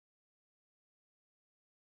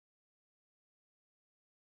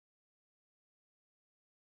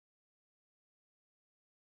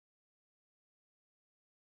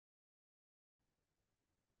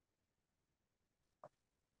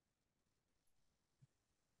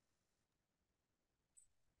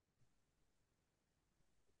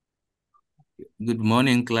Good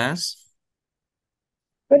morning, class.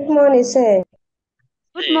 Good morning, sir.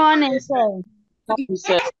 Good morning, sir.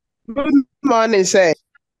 Good morning, sir.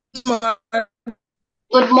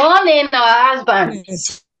 Good morning, our husband.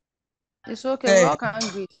 Yes. It's okay. We all can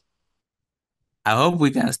greet. I hope we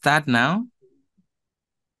can start now.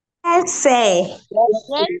 Yes, sir.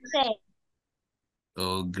 Yes, sir.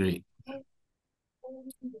 Oh, great.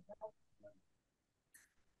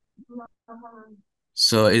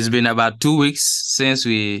 So it's been about 2 weeks since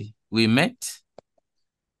we met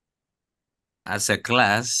as a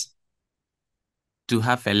class to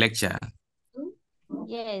have a lecture.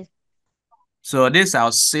 Yes. So this is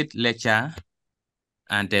our sixth lecture,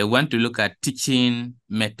 and I want to look at teaching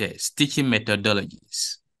methods, teaching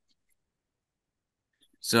methodologies.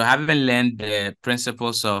 So having learned the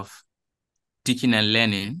principles of teaching and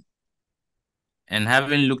learning, and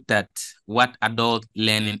having looked at what adult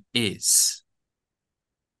learning is,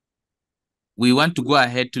 we want to go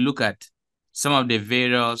ahead to look at some of the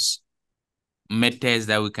various methods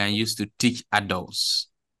that we can use to teach adults.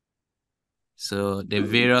 So the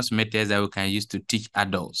various methods that we can use to teach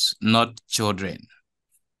adults, not children.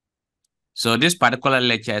 So this particular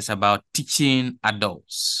lecture is about teaching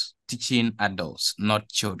adults, not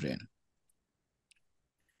children.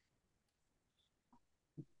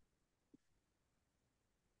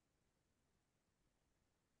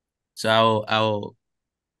 So I'll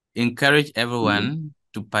encourage everyone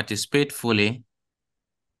to participate fully,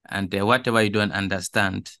 and whatever you don't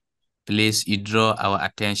understand, please you draw our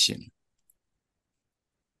attention.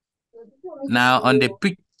 Now on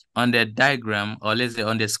the diagram, or let's say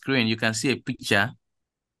on the screen, you can see a picture.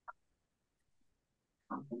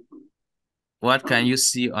 What can you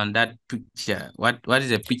see on that picture? What is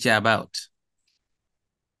the picture about?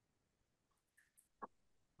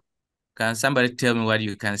 Can somebody tell me what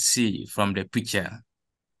you can see from the picture?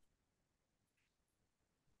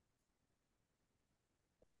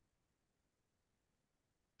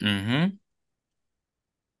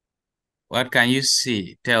 What can you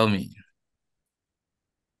see? Tell me.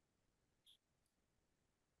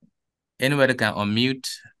 Anybody can unmute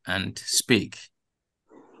and speak.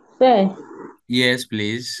 Sir, Yes,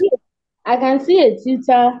 please. I can see a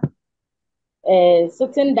tutor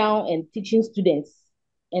sitting down and teaching students,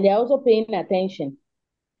 and they're also paying attention.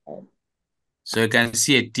 So you can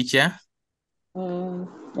see a teacher And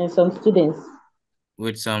some students.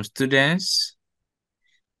 with some students.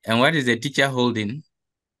 And what is the teacher holding?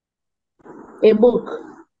 A book.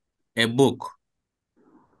 A book.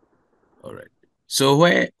 All right. So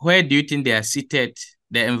where do you think they are seated?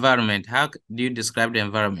 The environment. How do you describe the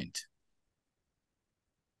environment?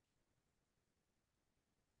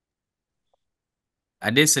 Are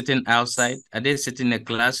they sitting outside? Are they sitting in a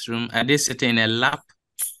classroom? Are they sitting in a lab?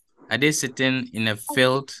 Are they sitting in a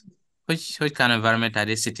field? Which kind of environment are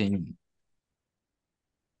they sitting in?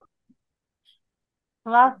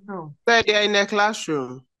 Classroom. Sir, they are in a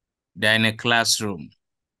classroom. They're in a classroom.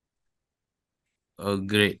 Oh,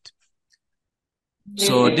 great.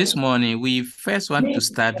 So this morning, we first want to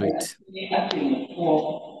start with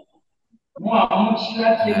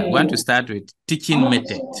teaching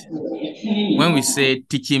method. When we say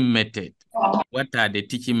teaching method, what are the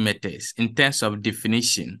teaching methods? In terms of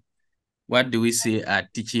definition, what do we say are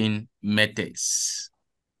teaching methods?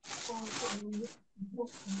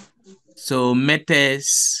 So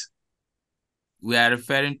methods, we are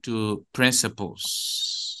referring to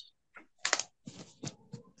principles.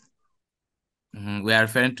 We are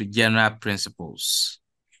referring to general principles.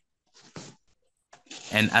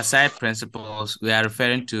 And aside principles, we are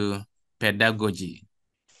referring to pedagogy.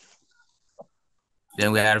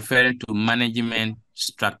 Then we are referring to management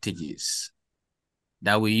strategies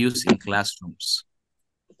that we use in classrooms.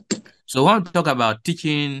 So when we talk about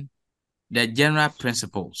teaching the general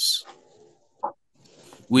principles,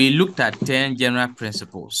 we looked at 10 general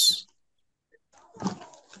principles.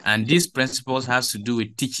 And these principles has to do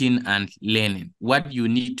with teaching and learning, what you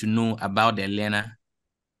need to know about the learner.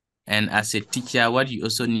 And as a teacher, what you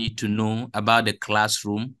also need to know about the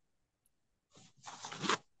classroom,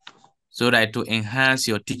 so that to enhance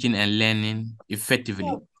your teaching and learning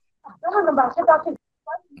effectively.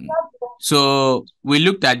 So we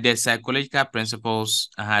looked at the psychological principles.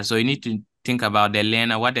 So you need to think about the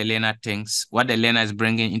learner, what the learner thinks, what the learner is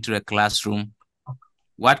bringing into the classroom,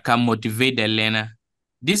 what can motivate the learner.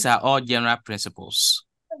 These are all general principles.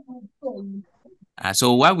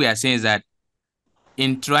 So what we are saying is that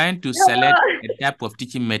in trying to select a type of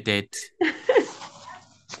teaching method,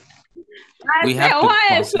 we have to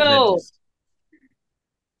consider this.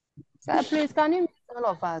 Sir, please, can you mute all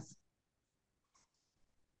of us?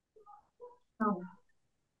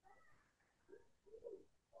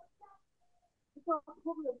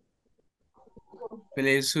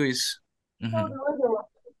 Please, who is?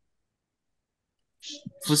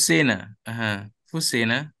 Fusena.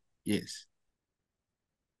 Fusena. Yes.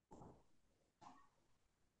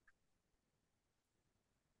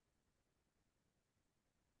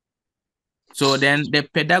 So then the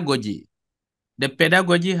pedagogy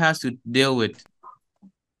has to deal with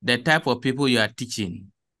the type of people you are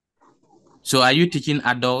teaching. So are you teaching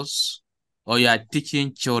adults or you are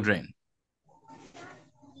teaching children?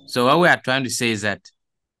 So what we are trying to say is that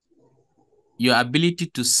your ability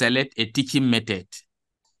to select a teaching method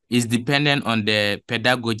is dependent on the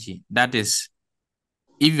pedagogy. That is,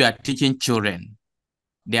 if you are teaching children,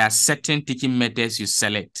 there are certain teaching methods you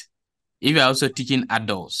select. If you are also teaching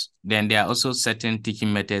adults, then there are also certain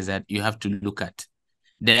teaching methods that you have to look at.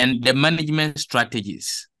 Then the management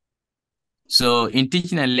strategies. So in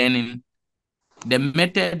teaching and learning, the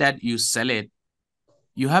method that you select,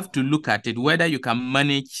 you have to look at it, whether you can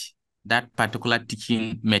manage that particular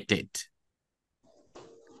teaching method.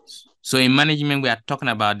 So in management, we are talking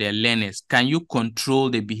about the learners. Can you control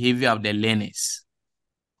the behavior of the learners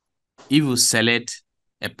if you select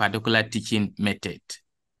a particular teaching method?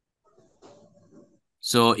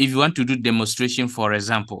 So if you want to do demonstration, for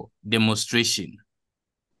example, demonstration,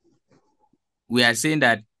 we are saying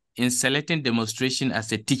that in selecting demonstration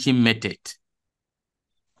as a teaching method,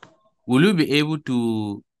 will you be able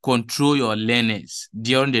to control your learners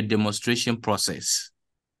during the demonstration process?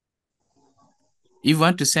 If you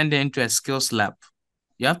want to send them into a skills lab,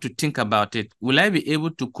 you have to think about it. Will I be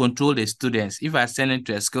able to control the students if I send them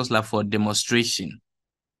to a skills lab for demonstration?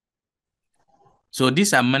 So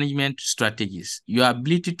these are management strategies. Your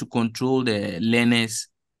ability to control the learners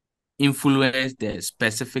influence the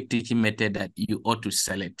specific teaching method that you ought to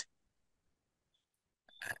select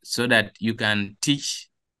so that you can teach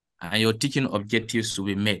and your teaching objectives will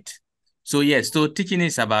be met. So yes, so teaching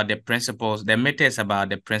is about the principles, the method is about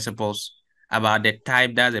the principles, about the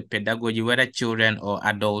type, that's the pedagogy, whether children or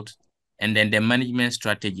adults, and then the management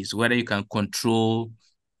strategies, whether you can control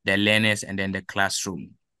the learners and then the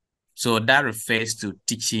classroom. So that refers to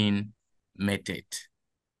teaching method.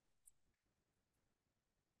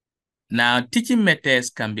 Now, teaching methods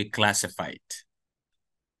can be classified.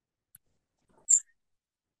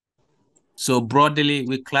 So broadly,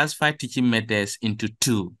 we classify teaching methods into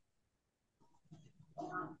two.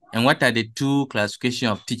 And what are the two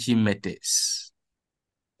classifications of teaching methods?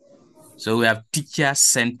 So we have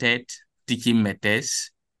teacher-centered teaching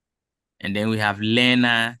methods, and then we have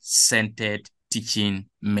learner-centered teaching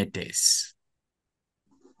methods.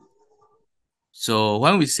 So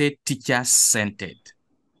when we say teacher-centered,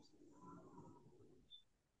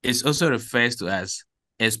 it also refers to as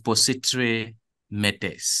expository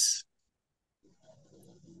methods.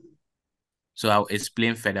 So I'll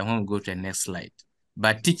explain further when we go to the next slide.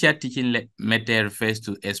 But teacher teaching method refers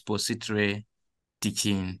to expository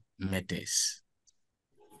teaching methods.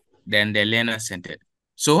 Then the learner-centered.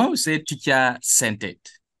 So when we say teacher-centered,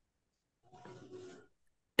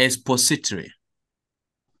 expository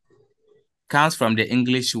comes from the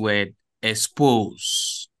English word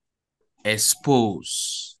expose.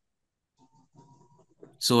 Expose.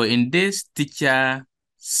 So in this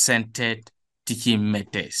teacher-centered teaching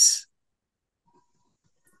methods,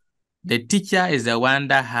 the teacher is the one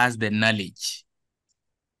that has the knowledge.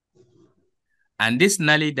 And this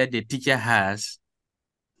knowledge that the teacher has,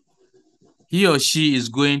 he or she is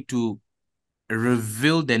going to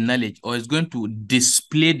reveal the knowledge or is going to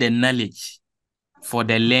display the knowledge for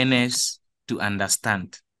the learners to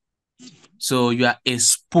understand. So you are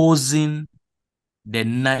exposing the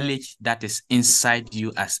knowledge that is inside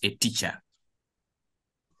you as a teacher.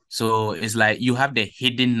 So it's like you have the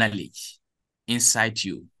hidden knowledge inside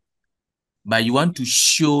you, but you want to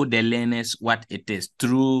show the learners what it is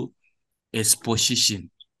through exposition.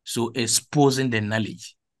 So exposing the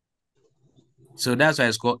knowledge. So that's why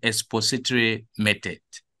it's called expository method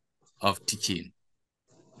of teaching.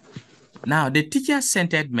 Now, the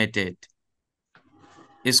teacher-centered method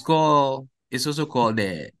is also called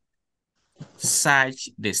the search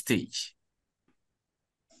the stage.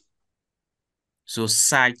 So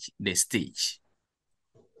search the stage.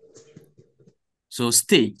 So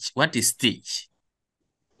stage, what is stage?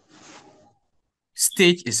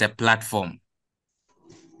 Stage is a platform.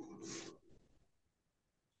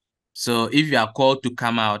 So if you are called to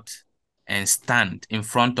come out and stand in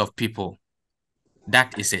front of people,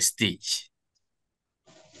 that is a stage.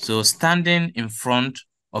 So standing in front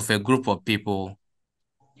of a group of people,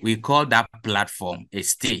 we call that platform a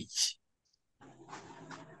stage.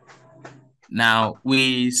 Now,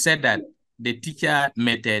 we said that the teacher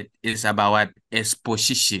method is about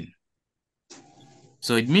exposition.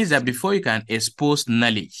 So it means that before you can expose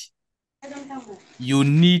knowledge, you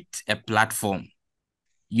need a platform,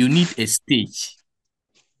 you need a stage,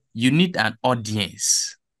 you need an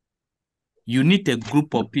audience, you need a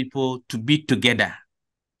group of people to be together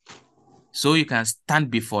so you can stand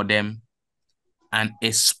before them and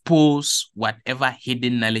expose whatever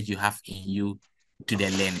hidden knowledge you have in you to the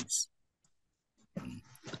learners.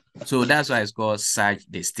 So that's why it's called Search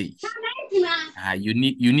the Stage. You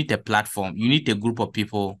need a platform, you need a group of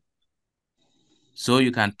people so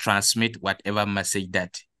you can transmit whatever message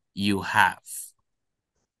that you have.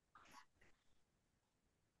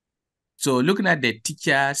 So looking at the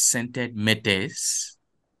teacher-centered methods,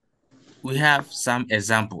 we have some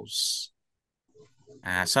examples.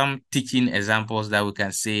 Some teaching examples that we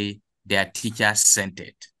can say they are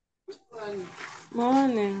teacher-centered.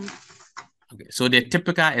 Morning. Okay, so the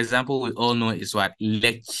typical example we all know is what?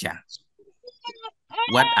 Lecture.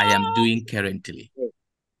 What I am doing currently.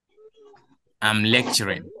 I'm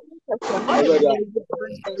lecturing.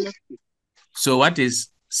 So what is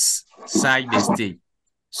Search the Stage?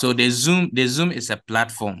 So the Zoom is a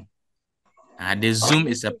platform. The Zoom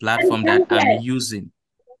is a platform that I'm using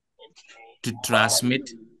to transmit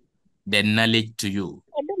the knowledge to you.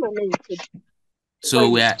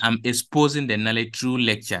 So I'm exposing the knowledge through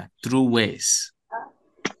lecture, through words.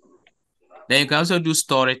 Then you can also do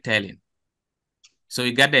storytelling. So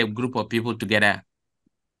you get a group of people together,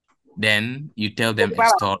 then you tell them a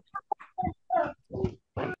story.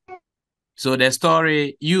 So the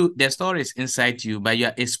story is inside you, but you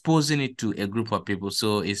are exposing it to a group of people.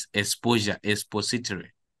 So it's exposure,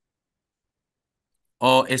 expository.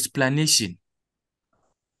 Or explanation.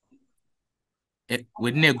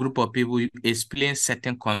 Within a group of people, you explain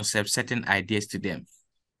certain concepts, certain ideas to them.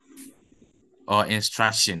 Or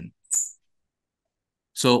instruction.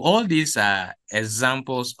 So all these are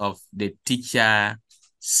examples of the teacher-centered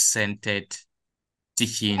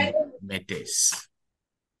teaching methods.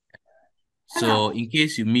 So in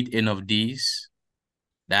case you meet any of these,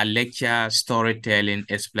 that lecture, storytelling,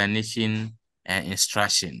 explanation, and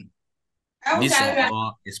instruction. These are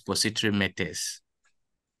all expository methods,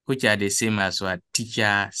 which are the same as what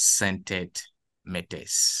teacher-centered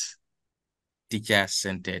methods.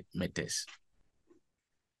 Teacher-centered methods.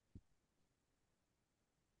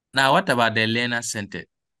 Now, what about the learner-centered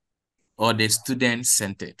or the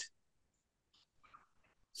student-centered?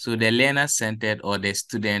 So the learner-centered or the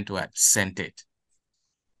student-centered?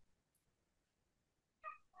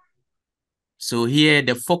 So here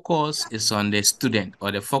the focus is on the student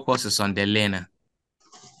or the focus is on the learner.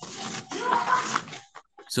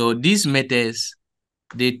 So these methods,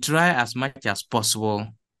 they try as much as possible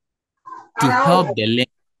to help the learner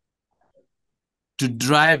to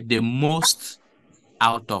drive the most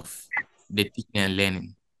out of the teaching and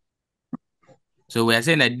learning. So we are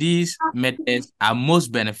saying that these methods are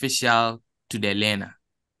most beneficial to the learner.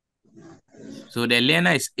 So the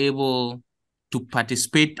learner is able to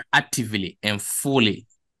participate actively and fully.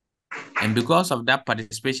 And because of that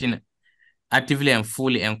participation actively and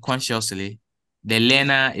fully and consciously, the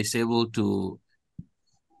learner is able to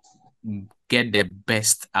get the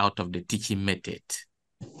best out of the teaching method.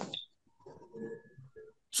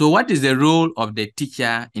 So what is the role of the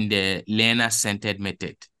teacher in the learner-centered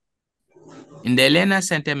method? In the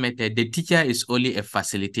learner-centered method, the teacher is only a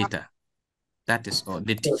facilitator. That is all.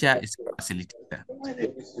 The teacher is a facilitator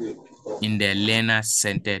in the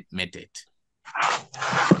learner-centered method.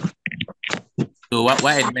 So what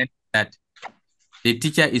it meant that the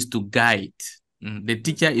teacher is to guide. The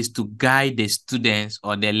teacher is to guide the students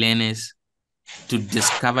or the learners to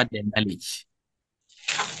discover the knowledge.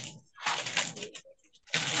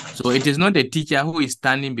 So it is not the teacher who is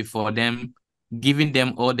standing before them, giving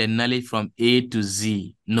them all the knowledge from A to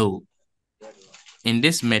Z. No. In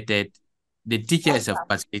this method, the teacher is a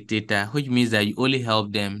facilitator, which means that you only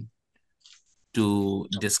help them to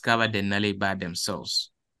discover the knowledge by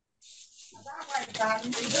themselves.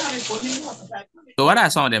 So what are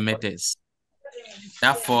some of the methods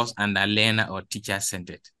that falls under learner or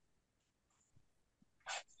teacher-centered?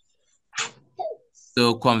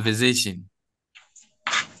 So conversation.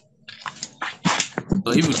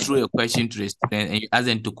 So if you throw a question to a student and you ask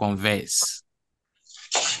them to converse,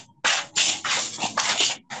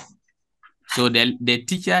 so the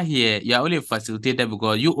teacher here, you are only a facilitator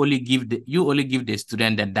because you only give the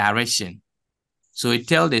student the direction. So you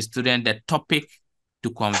tell the student the topic to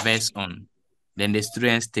converse on, then the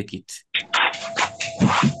students take it.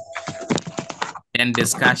 Then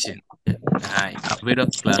discussion, in a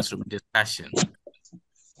various classroom discussion.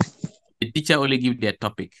 The teacher only gives their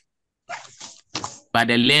topic, but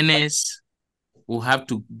the learners will have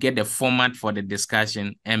to get the format for the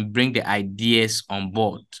discussion and bring the ideas on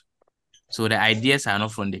board. So the ideas are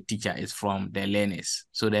not from the teacher, it's from the learners.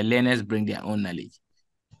 So the learners bring their own knowledge.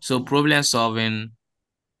 So problem solving,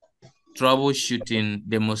 troubleshooting,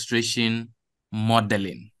 demonstration,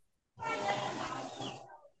 modeling.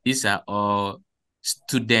 These are all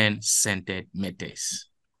student-centered methods.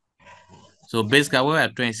 So basically what we're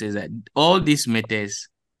trying to say is that all these methods,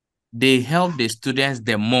 they help the students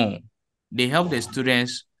the more. They help the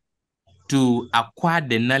students to acquire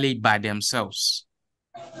the knowledge by themselves.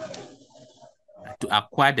 To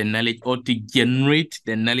acquire the knowledge or to generate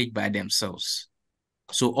the knowledge by themselves.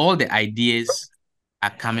 So all the ideas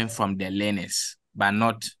are coming from the learners, but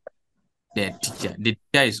not the teacher. The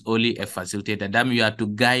teacher is only a facilitator. That means you have to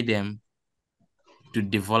guide them to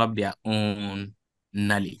develop their own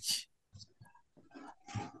knowledge.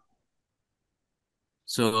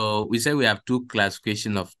 So we say we have two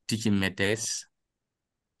classifications of teaching methods: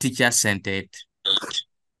 teacher-centered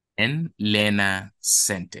and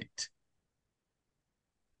learner-centered.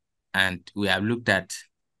 And we have looked at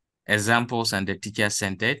examples under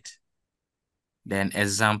teacher-centered, then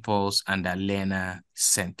examples under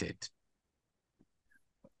learner-centered.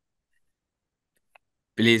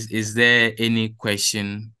 Please, is there any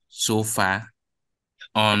question so far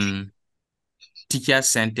on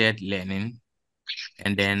teacher-centered learning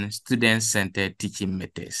and then student-centered teaching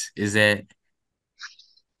methods? Is there,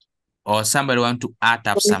 or somebody want to add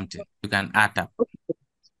up something? You can add up.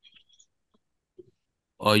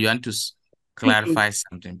 Or you want to clarify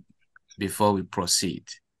something before we proceed?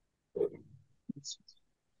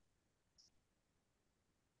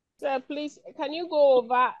 Sir, please, can you go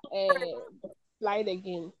over slide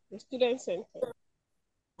again? The student-centered.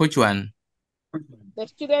 Which one? The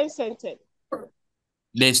student-centered.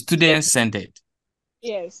 The student-centered.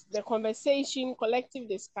 Yes, the conversation, collective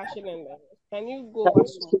discussion, and can you go over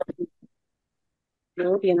some?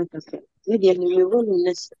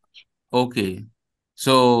 Okay.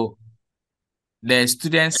 So the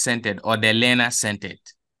student-centered or the learner-centered.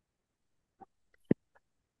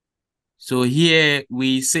 So here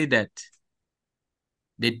we say that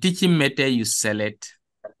the teaching method you select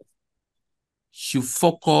should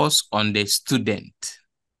focus on the student.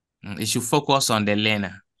 It should focus on the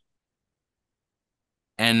learner.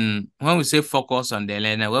 And when we say focus on the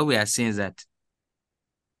learner, what we are saying is that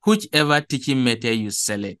whichever teaching method you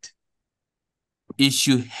select, it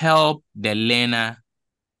should help the learner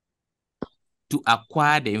to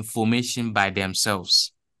acquire the information by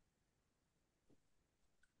themselves.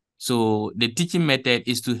 So the teaching method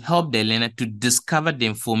is to help the learner to discover the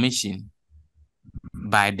information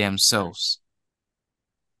by themselves.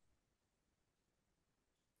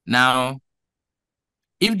 Now,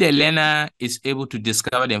 if the learner is able to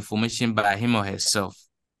discover the information by him or herself,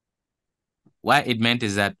 what it meant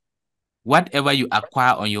is that whatever you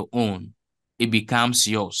acquire on your own, it becomes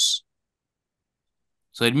yours.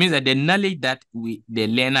 So it means that the knowledge that the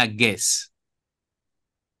learner gets,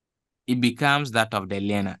 it becomes that of the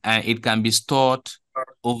learner, and it can be stored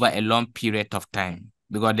over a long period of time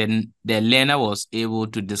because the learner was able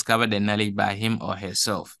to discover the knowledge by him or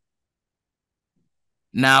herself.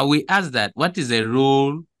 Now we ask that, what is the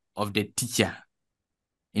role of the teacher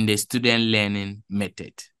in the student learning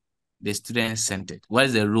method, the student-centered? What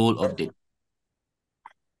is the role of the?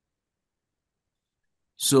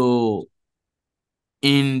 So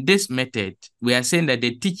in this method, we are saying that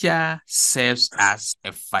the teacher serves as a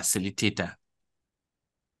facilitator.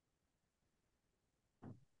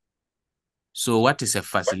 So what is a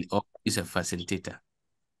facilitator?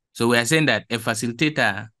 So we are saying that a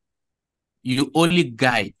facilitator, you only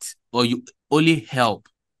guide or you only help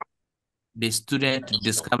the student to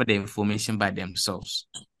discover the information by themselves.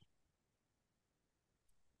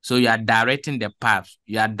 So you are directing the path.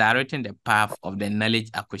 You are directing the path of the knowledge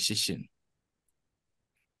acquisition.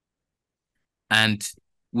 And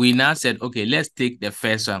we now said, okay, let's take the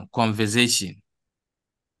first one, conversation.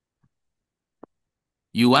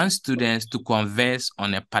 You want students to converse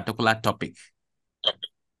on a particular topic.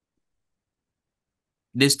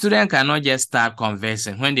 The student cannot just start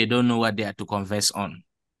conversing when they don't know what they are to converse on.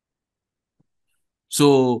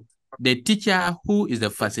 So the teacher, who is the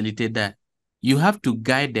facilitator, you have to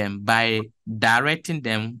guide them by directing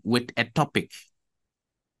them with a topic.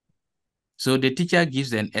 So the teacher gives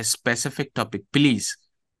them a specific topic. Please,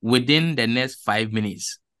 within the next 5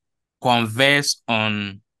 minutes, converse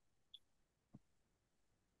on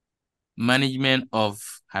management of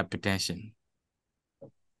hypertension.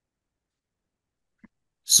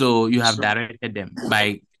 So you have directed them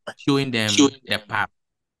by showing them the path.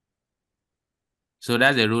 So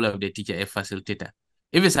that's the role of the teacher, a facilitator.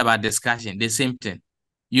 If it's about discussion, the same thing.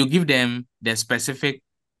 You give them the specific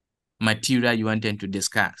material you want them to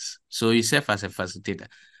discuss. So you serve as a facilitator.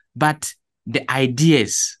 But the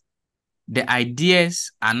ideas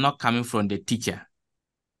are not coming from the teacher,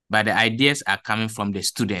 but the ideas are coming from the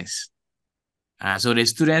students. So the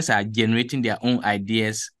students are generating their own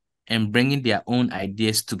ideas and bringing their own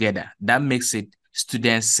ideas together. That makes it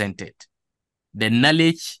student-centered. The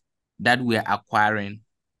knowledge that we are acquiring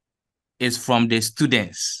is from the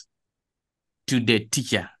students to the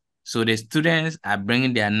teacher. So the students are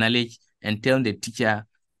bringing their knowledge and telling the teacher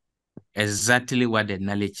exactly what the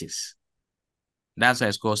knowledge is. That's why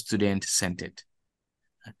it's called student-centered.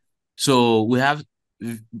 So we have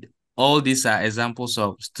all these are examples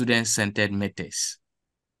of student-centered methods.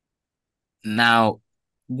 Now,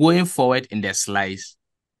 going forward in the slides,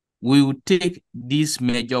 we will take these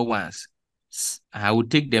major ones. I will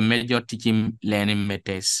take the major teaching learning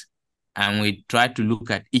methods and we try to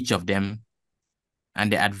look at each of them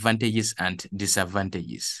and the advantages and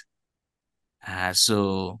disadvantages. But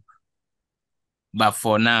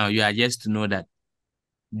for now, you are just to know that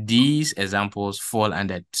these examples fall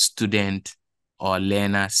under student or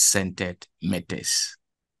learner-centered methods.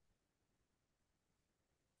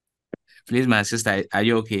 Please, my sister, are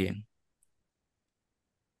you okay?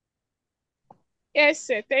 Yes,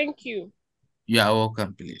 sir. Thank you. You are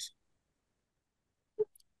welcome, please.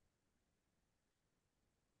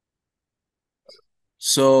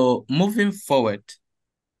 So moving forward,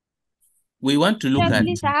 we want to look at...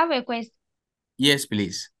 Please, I have a question. Yes,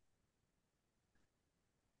 please.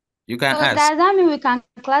 You can So ask. does that mean we can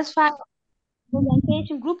classify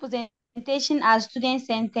group presentation as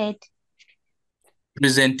student-centered?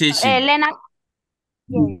 Presentation. Learner.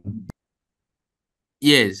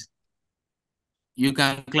 Yes. You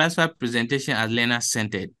can classify presentation as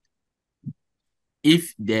learner-centered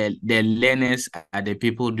if the learners are the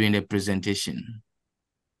people doing the presentation.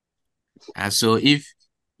 And so if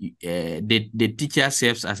the teacher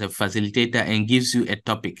serves as a facilitator and gives you a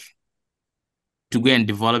topic to go and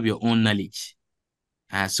develop your own knowledge.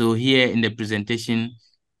 So here in the presentation,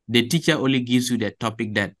 the teacher only gives you the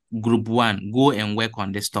topic that group 1, go and work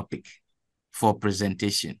on this topic for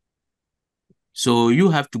presentation. So you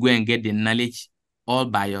have to go and get the knowledge all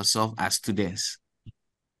by yourself as students.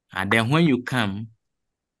 And then when you come,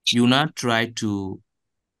 you now try to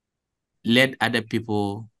let other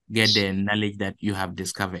people get the knowledge that you have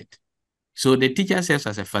discovered. So the teacher serves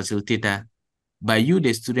as a facilitator, but you,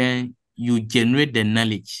 the student, you generate the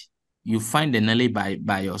knowledge. You find the knowledge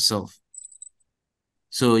by yourself.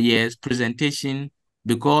 So yes, presentation,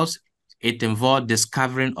 because it involves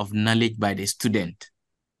discovering of knowledge by the student,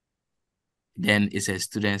 then it's a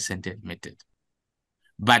student-centered method.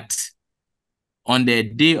 But on the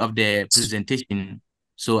day of the presentation,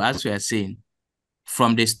 so as we are saying,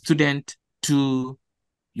 from the student to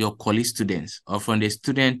your colleague students, or from the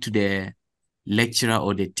student to the lecturer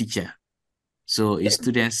or the teacher, so it's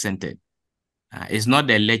student-centered. It's not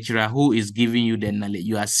the lecturer who is giving you the knowledge.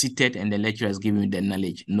 You are seated and the lecturer is giving you the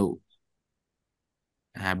knowledge. No.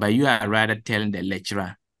 But you are rather telling the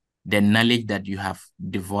lecturer the knowledge that you have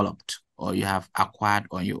developed or you have acquired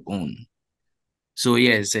on your own. So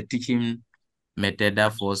yeah, it's a teaching method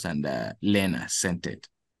that falls under learner-centered.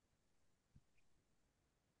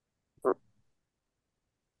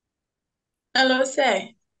 Hello, sir.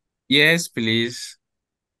 Yes, please.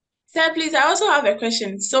 Sir, please, I also have a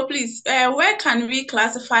question. So please, where can we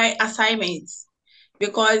classify assignments?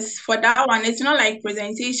 Because for that one, it's not like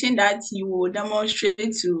presentation that you will demonstrate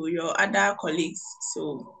to your other colleagues.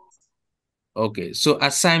 So Okay, so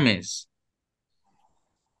assignments.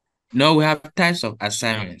 No, we have types of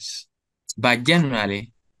assignments. But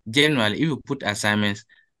generally, if you put assignments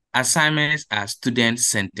are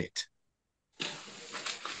student-centered.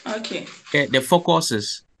 okay. The focus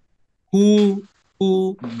is who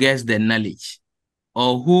gets the knowledge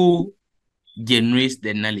or who generates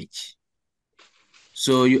the knowledge.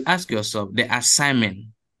 So you ask yourself, the assignment,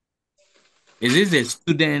 is this the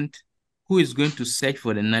student who is going to search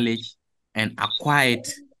for the knowledge and acquire it,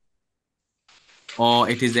 or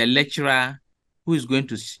it is the lecturer who is going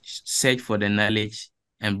to search for the knowledge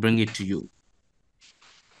and bring it to you?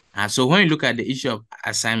 And so when you look at the issue of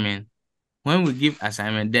assignment, when we give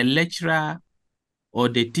assignment, the lecturer or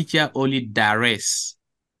the teacher only directs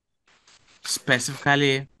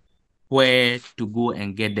specifically where to go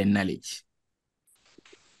and get the knowledge.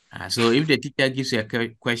 So if the teacher gives you a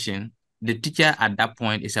question, the teacher at that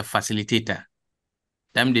point is a facilitator.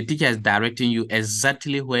 That means the teacher is directing you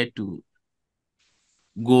exactly where to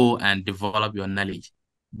go and develop your knowledge.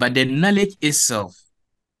 But the knowledge itself,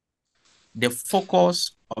 the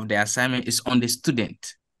focus of the assignment is on the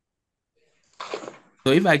student.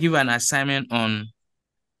 So if I give an assignment on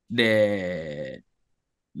the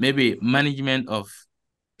maybe management of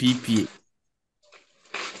PPA,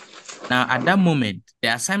 now at that moment, the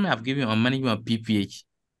assignment I've given on management of PPH,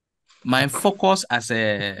 my focus as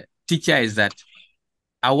a teacher is that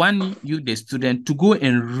I want you, the student, to go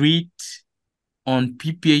and read on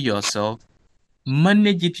PPA yourself,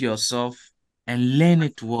 manage it yourself, and learn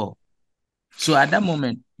it well. So at that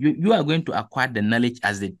moment, you are going to acquire the knowledge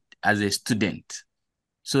as a student.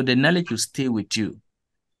 So the knowledge will stay with you.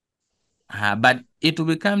 But it will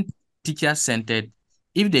become teacher-centered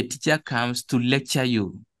if the teacher comes to lecture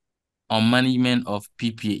you on management of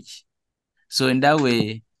PPH. So in that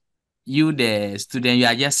way, you, the student, you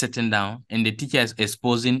are just sitting down and the teacher is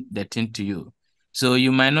exposing the thing to you. So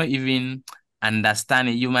you might not even understand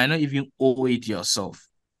it. You might not even owe it yourself.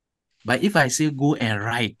 But if I say go and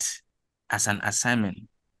write as an assignment,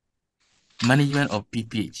 management of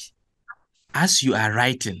PPH, as you are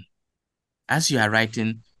writing,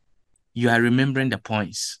 you are remembering the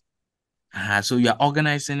points. So you are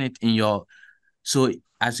organizing it in your, so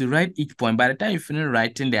as you write each point, by the time you finish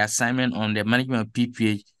writing the assignment on the management of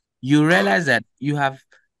PPH, you realize that you have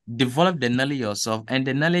developed the knowledge yourself and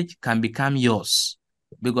the knowledge can become yours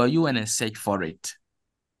because you went and search for it.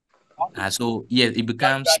 So yes, it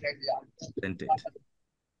becomes presented.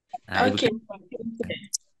 Okay.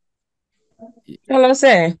 Hello,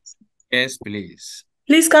 sir. Yes, please.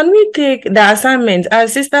 Please, can we take the assignment? Our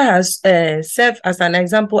sister has served as an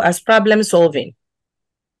example as problem solving.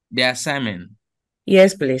 The assignment.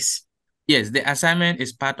 Yes, please. Yes, the assignment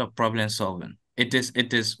is part of problem solving. It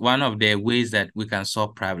is one of the ways that we can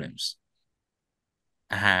solve problems.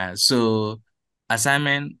 So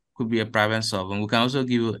assignment could be a problem solving. We can also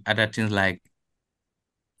give you other things like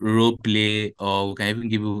role play, or we can even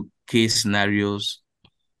give you case scenarios.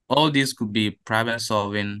 All these could be problem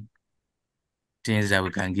solving things that we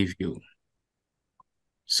can give you.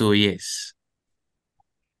 So yes.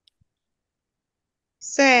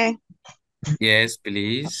 Sir. Yes,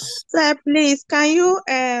 please. Sir, please, can you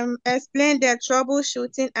explain the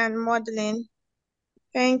troubleshooting and modeling?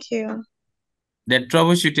 Thank you. The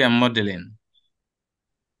troubleshooting and modeling.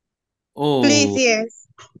 Oh. Please, yes.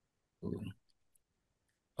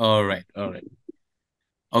 All right.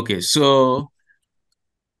 Okay, so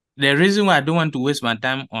the reason why I don't want to waste my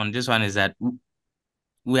time on this one is that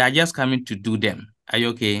we are just coming to do them. Are you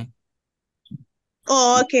okay?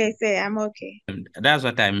 Oh, okay, sir. I'm okay. That's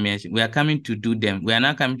what I mentioned. We are coming to do them. We are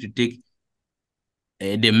not coming to take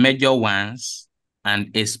the major ones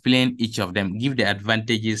and explain each of them, give the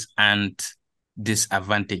advantages and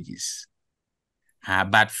disadvantages.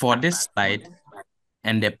 But for this slide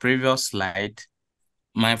and the previous slide,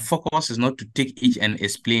 my focus is not to take each and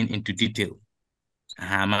explain into detail.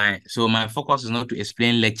 So my focus is not to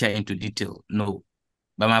explain lecture into detail, no.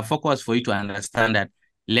 But my focus for you to understand that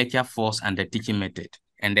lecture falls under teaching method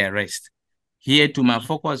and the rest. Here too, my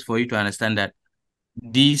focus for you to understand that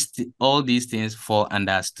all these things fall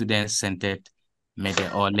under student-centered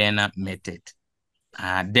method or learner method.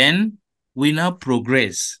 Then we now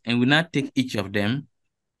progress and we now take each of them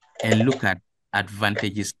and look at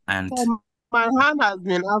advantages and... My hand has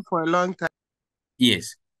been up for a long time.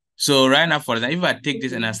 Yes. So right now, for example, if I take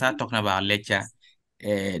this and I start talking about lecture,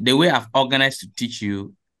 the way I've organized to teach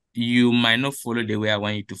you, you might not follow the way I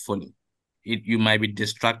want you to follow. You might be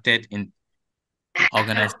distracted in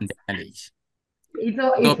organizing the knowledge.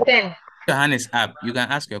 So, 10. your hand is up. You can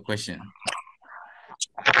ask your question.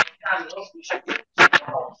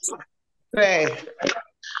 Sir.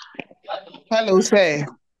 Hello, sir.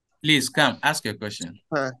 Please come, ask your question.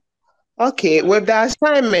 Okay, with the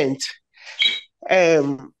assignment,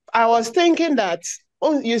 I was thinking that,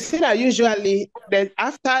 you see that usually that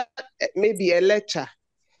after maybe a lecture,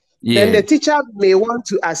 then the teacher may want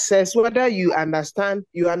to assess whether you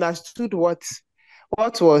understood what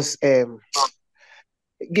was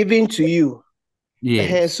given to you.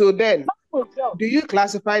 Yes. So then, do you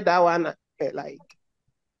classify that one like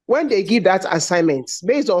when they give that assignment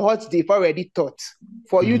based on what they've already taught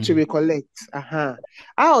for you to recollect? I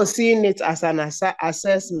was seeing it as an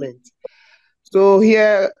assessment. So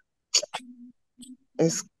here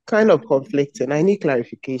it's kind of conflicting. I need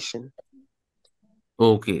clarification.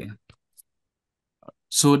 Okay.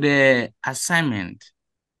 So the assignment,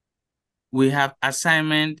 we have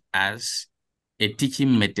assignment as a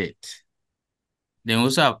teaching method. Then we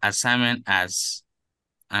also have assignment as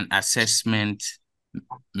an assessment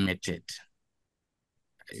method.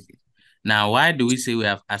 Now, why do we say we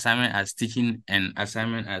have assignment as teaching and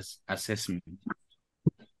assignment as assessment?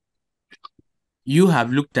 You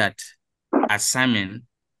have looked at assignment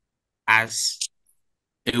as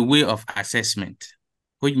a way of assessment,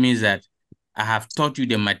 which means that I have taught you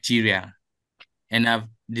the material and I've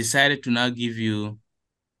decided to now give you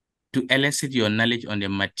to elicit your knowledge on the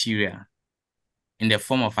material in the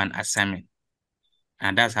form of an assignment.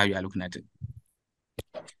 And that's how you are looking at it.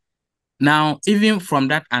 Now, even from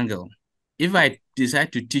that angle, if I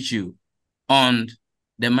decide to teach you on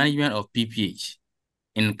the management of PPH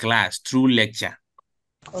in class through lecture,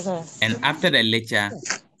 and after the lecture,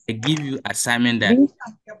 I give you assignment that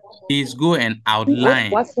please go and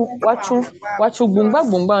outline. What you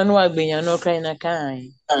bumba no agbenya no cry na kai.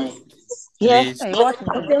 Yeah, what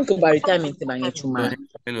about retirement banya chuma.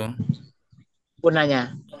 Hello.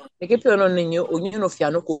 Bonanya. Nekepe no ninyo onyo no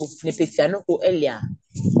fiano ko ne pefiano ko earlier.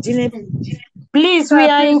 Please, we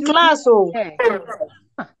are in class. Oh.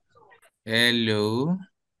 Hello.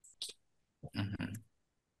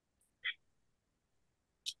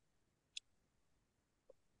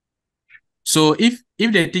 So if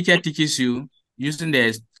the teacher teaches you using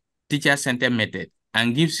the teacher-centered method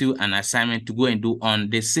and gives you an assignment to go and do on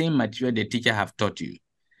the same material the teacher have taught you,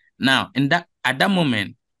 now at that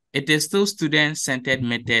moment, it is still student-centered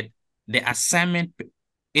method. The assignment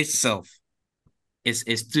itself is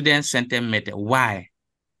a student-centered method. Why?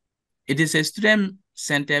 It is a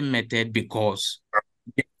student-centered method because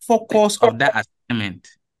the focus of that assignment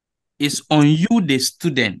is on you, the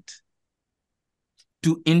student,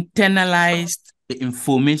 to internalize the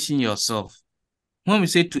information yourself. When we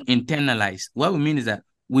say to internalize, what we mean is that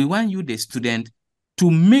we want you, the student, to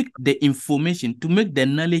make the information, to make the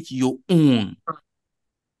knowledge your own.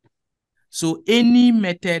 So any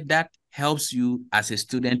method that helps you as a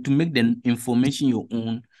student to make the information your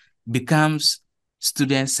own becomes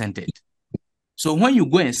student-centered. So when you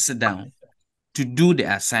go and sit down to do the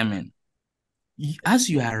assignment, as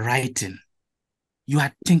you are writing, you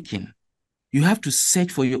are thinking, you have to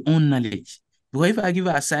search for your own knowledge. Because if I give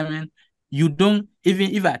an assignment, you don't,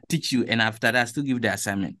 even if I teach you and after that I still give the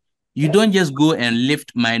assignment, you don't just go and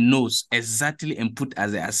lift my nose exactly and put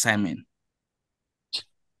as an assignment.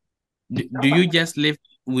 Do you just lift?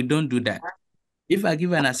 We don't do that. If I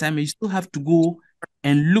give an assignment, you still have to go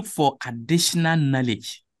and look for additional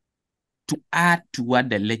knowledge to add to what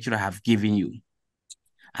the lecturer have given you.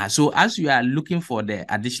 So as you are looking for the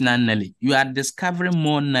additional knowledge, you are discovering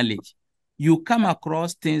more knowledge. You come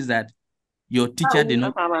across things that your teacher did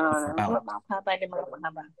not know about.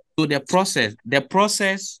 So the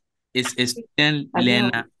process is a student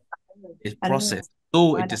learner process.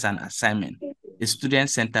 So it is an assignment. A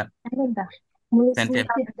student-centered.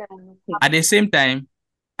 At the same time,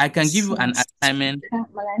 I can give you an assignment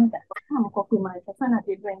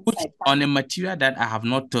on a material that I have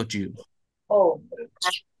not taught you.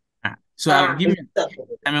 So I'll give you an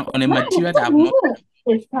assignment on a material that I have not taught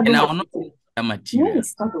you, and I will not teach you that material.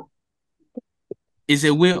 It's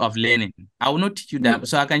a way of learning. I will not teach you that.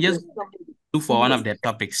 So I can just look for one of the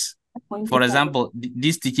topics. For example,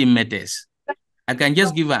 these teaching methods. I can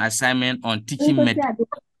just give an assignment on teaching methods.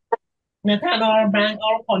 They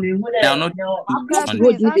are not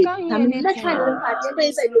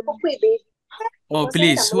Oh,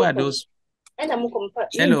 please, who are those?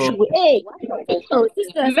 Hello.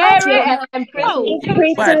 Mary and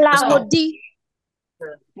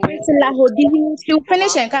You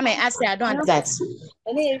finish and come and ask me. I don't want that.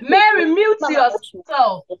 Mary, mute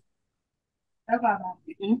yourself.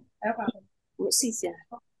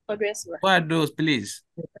 Who are those, please?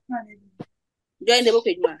 Join the book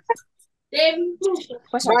with me.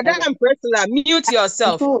 Madam Priscilla, mute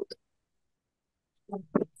yourself.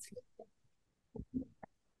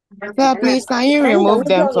 Sir, please, can you remove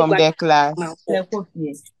them from the class? Sir,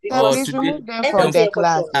 please remove them from the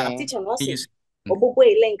class.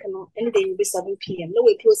 Link and then will be 7 p.m. No,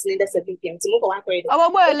 we're closing in 7 p.m. To move on.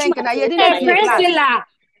 Link and I didn't Priscilla.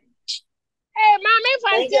 Hey, mommy,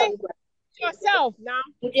 fancy yourself now.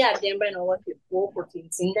 Would you have them by now what you walk with him?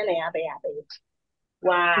 Sing the name.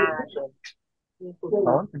 Wow.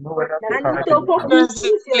 Oh,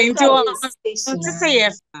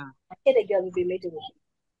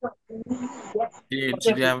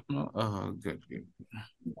 good.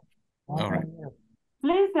 All right.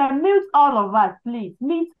 Please mute all of us, please.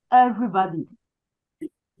 Mute everybody.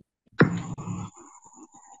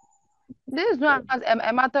 This is not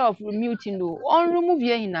a matter of muting, though. On remove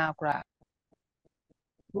your in our crowd.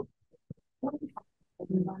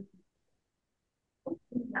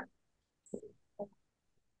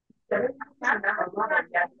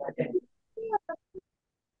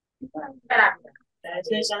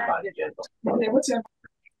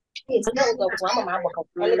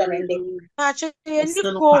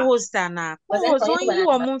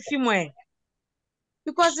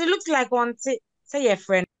 Because it looks like one say your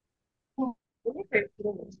friend.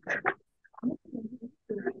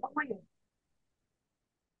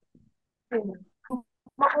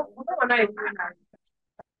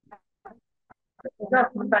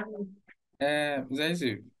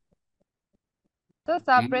 Zaisi,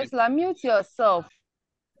 Sister Priscilla, mute yourself.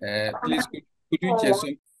 please, could you check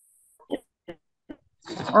some?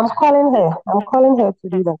 I'm calling her. I'm calling her to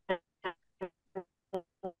do that.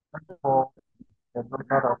 All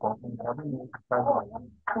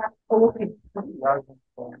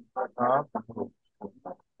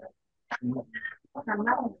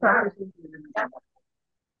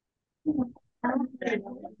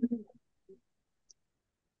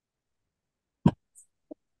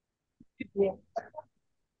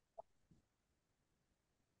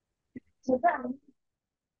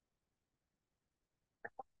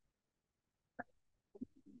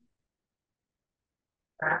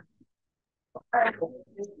right.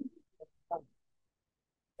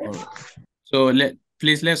 So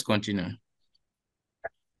let's continue.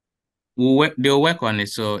 They'll work on it.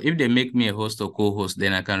 So if they make me a host or co-host,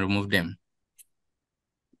 then I can remove them.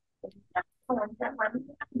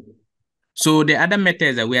 So the other method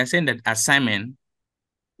is that we are saying that assignment,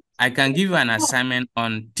 I can give you an assignment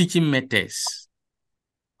on teaching methods.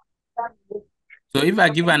 So if I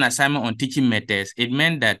give an assignment on teaching methods, it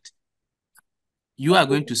meant that you are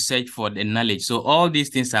going to search for the knowledge. So all these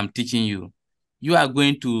things I'm teaching you, you are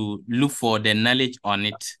going to look for the knowledge on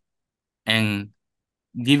it and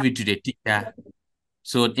give it to the teacher.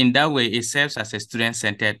 So in that way, it serves as a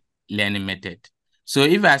student-centered learning method. So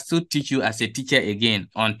if I still teach you as a teacher again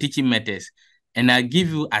on teaching methods, and I give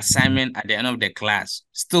you assignment at the end of the class,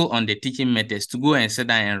 still on the teaching methods, to go and sit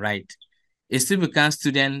down and write, it still becomes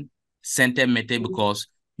student-centered method because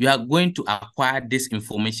you are going to acquire this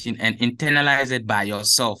information and internalize it by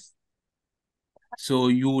yourself. So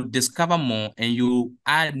you discover more and you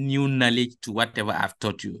add new knowledge to whatever I've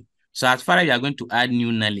taught you. So as far as you are going to add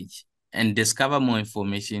new knowledge and discover more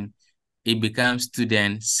information, it becomes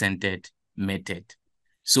student-centered method.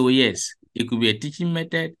 So yes, it could be a teaching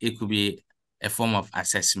method, it could be a form of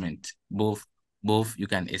assessment. Both you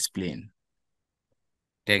can explain.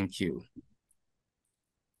 Thank you.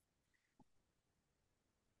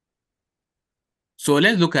 So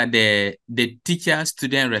let's look at the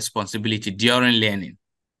teacher-student responsibility during learning.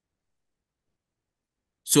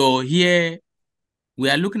 So here, we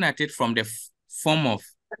are looking at it from the form of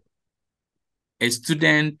a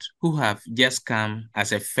student who have just come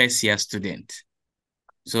as a first-year student.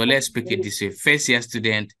 So let's pick it this way: first-year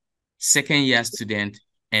student, second-year student,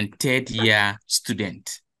 and third-year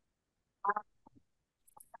student.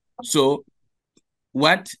 So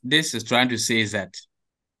what this is trying to say is that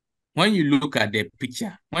when you look at the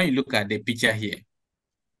picture, here,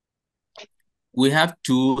 we have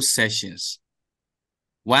two sessions.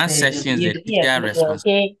 One session is the teacher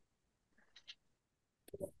responsibility.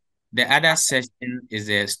 The other session is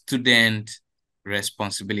the student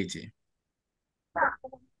responsibility.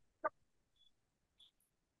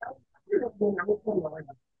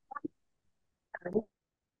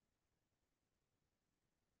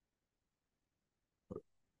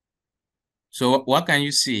 So what can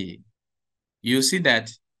you see? You see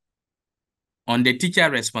that on the teacher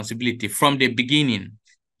responsibility from the beginning,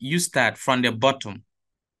 you start from the bottom.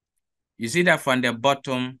 You see that from the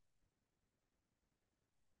bottom,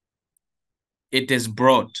 it is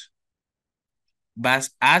broad. But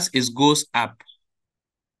as it goes up,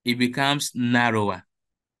 it becomes narrower.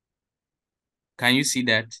 Can you see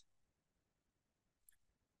that?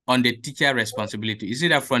 On the teacher responsibility, you see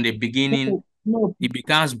that from the beginning, it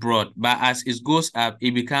becomes broad, but as it goes up,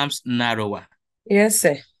 it becomes narrower. Yes,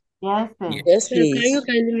 sir. Yes, sir. Yes, Sir, can please. you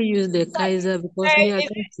kindly use the Kaiser because me, I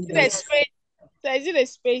can't see that. Is it a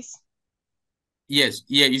space? Yes,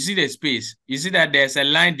 yeah, you see the space. You see that there's a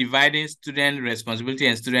line dividing student responsibility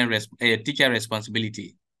and teacher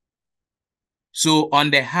responsibility. So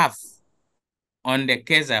on the half, on the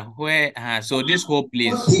Kaiser, where so this whole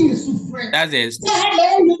place, that's a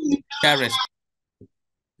teacher responsibility.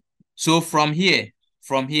 So from here,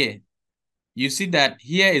 you see that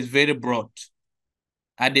here is very broad.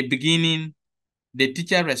 At the beginning, the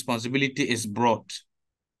teacher responsibility is broad.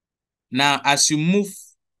 Now, as you move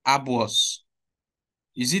upwards,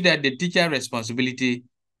 you see that the teacher responsibility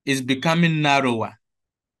is becoming narrower.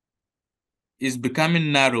 It's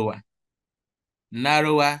becoming narrower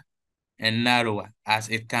and narrower as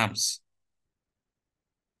it comes.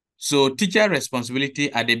 So teacher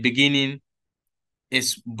responsibility at the beginning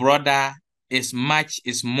is broader, is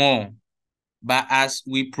more. But as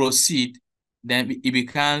we proceed, then it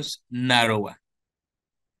becomes narrower.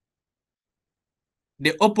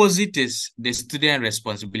 The opposite is the student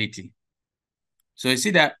responsibility. So you see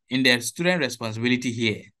that in the student responsibility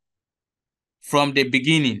here, from the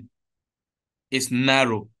beginning, it's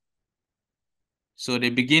narrow. So the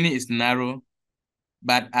beginning is narrow,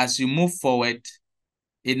 but as you move forward,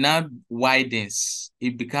 it now widens.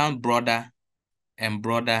 It becomes broader and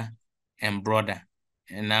broader and broader,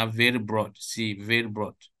 and now very broad. See, very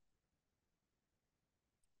broad.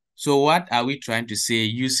 So what are we trying to say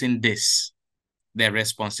using this? The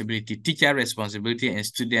responsibility, teacher responsibility and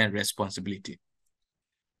student responsibility.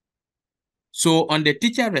 So on the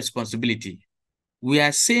teacher responsibility, we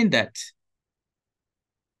are saying that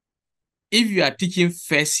if you are teaching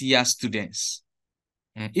first-year students,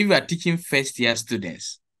 as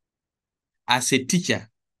a teacher,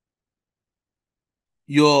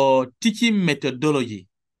 your teaching methodology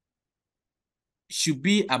should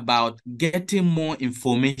be about getting more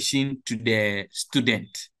information to the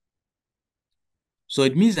student. So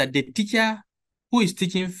it means that the teacher who is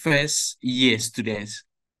teaching first-year students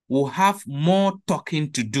will have more talking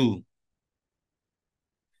to do.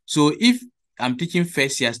 So if I'm teaching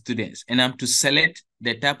first-year students and I'm to select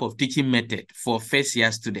the type of teaching method for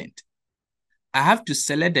first-year student, I have to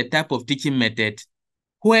select the type of teaching method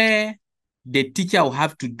where the teacher will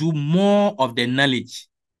have to do more of the knowledge.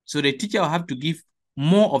 So the teacher will have to give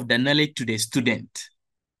more of the knowledge to the student.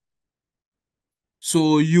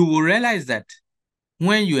 So you will realize that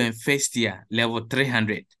when you're in first year, level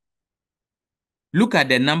 300, look at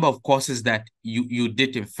the number of courses that you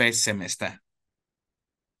did in first semester.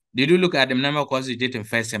 Did you look at the number of courses you did in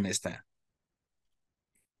first semester?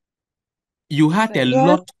 You had a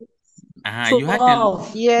lot. You had a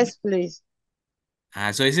lot. Yes, please.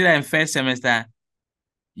 So you see that in first semester,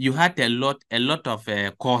 you had a lot of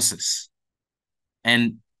courses,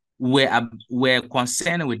 and we're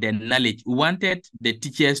concerned with the knowledge. We wanted the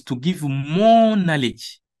teachers to give more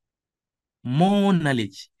knowledge.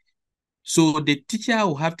 So the teacher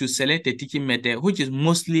will have to select a teaching method, which is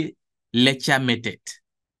mostly lecture method.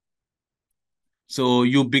 So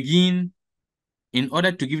you begin, in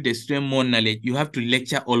order to give the student more knowledge, you have to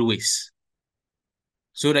lecture always,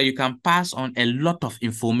 so that you can pass on a lot of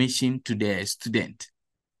information to the student.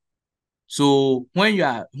 So when you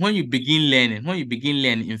begin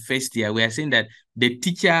learning in first year, we are saying that the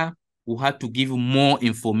teacher will have to give more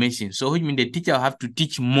information. So which means the teacher will have to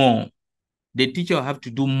teach more. The teacher will have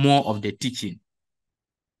to do more of the teaching.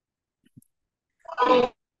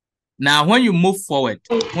 Now, when you move forward,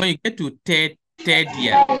 when you get to third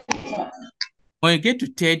year,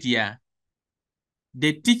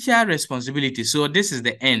 the teacher responsibility. So this is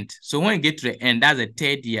the end. So when you get to the end, that's the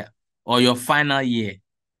third year or your final year.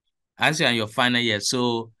 As you're in your final year.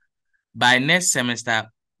 So by next semester,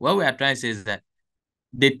 what we are trying to say is that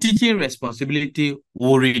the teaching responsibility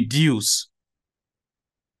will reduce.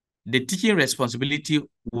 The teaching responsibility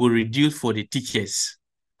will reduce for the teachers.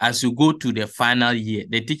 As you go to the final year,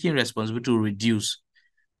 the teaching responsibility will reduce.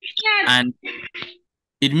 And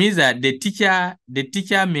it means that the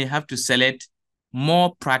teacher may have to select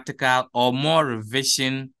more practical or more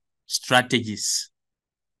revision strategies,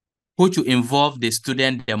 which will involve the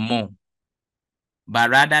student the more, but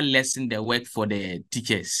rather lessen the work for the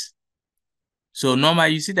teachers. So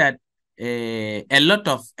normally you see that a lot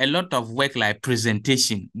of work like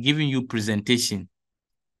presentation, giving you presentation,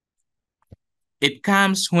 it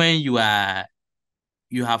comes when you have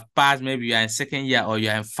passed, maybe you are in second year or you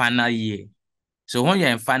are in final year. So when you're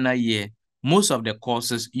in final year, most of the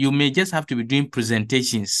courses, you may just have to be doing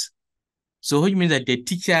presentations. So which means that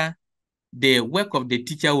the work of the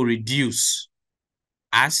teacher will reduce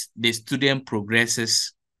as the student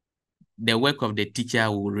progresses. The work of the teacher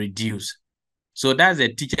will reduce. So that's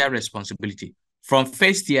the teacher responsibility. From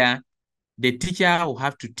first year, the teacher will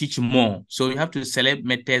have to teach more. So you have to select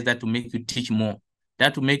methods that will make you teach more.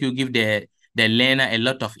 That will make you give the learner a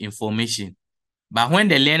lot of information. But when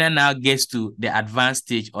the learner now gets to the advanced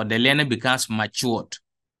stage or the learner becomes matured,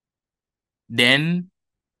 then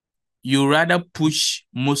you rather push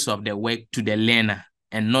most of the work to the learner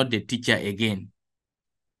and not the teacher again.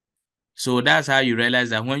 So that's how you realize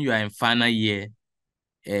that when you are in final year,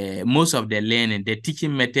 most of the learning, the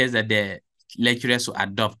teaching methods that the lecturers will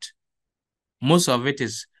adopt, most of it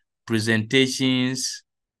is presentations,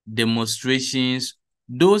 demonstrations,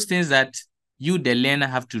 those things that you, the learner,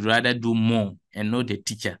 have to rather do more and not the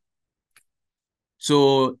teacher.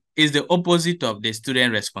 So it's the opposite of the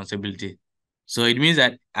student responsibility. So it means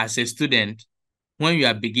that as a student, when you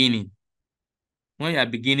are beginning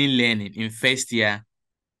learning in first year,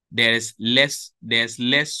 there's less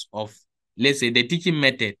of, let's say, the teaching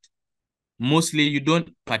method. Mostly you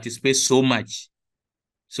don't participate so much.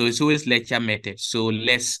 So it's always lecture method. So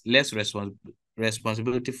less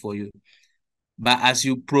responsibility for you. But as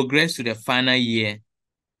you progress to the final year,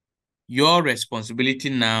 your responsibility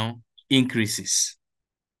now increases.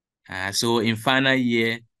 So in final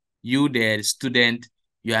year, you, the student,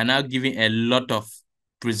 you are now giving a lot of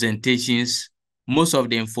presentations. Most of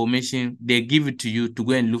the information, they give it to you to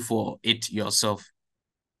go and look for it yourself.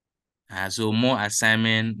 So more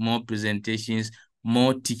assignment, more presentations,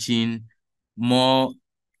 more teaching, more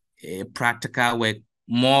practical work,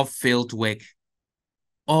 more field work.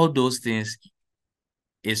 All those things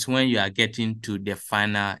is when you are getting to the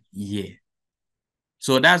final year.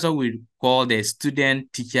 So that's what we call the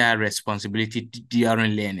student-teacher responsibility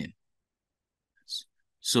during learning.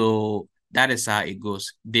 So that is how it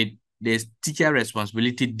goes. The teacher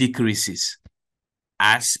responsibility decreases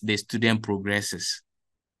as the student progresses,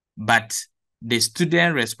 but the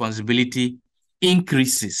student responsibility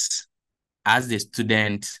increases as the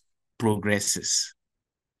student progresses.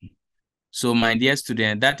 So my dear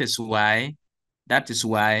student, that is why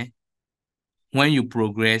when you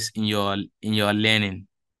progress in your learning,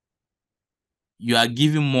 you are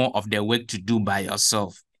given more of the work to do by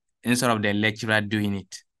yourself instead of the lecturer doing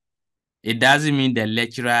it. It doesn't mean the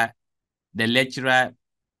lecturer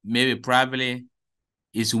maybe probably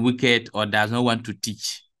is wicked or does not want to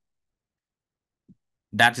teach.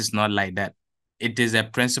 That is not like that. It is a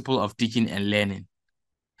principle of teaching and learning.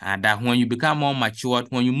 And that when you become more matured,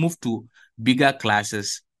 when you move to bigger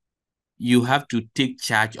classes, you have to take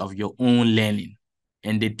charge of your own learning.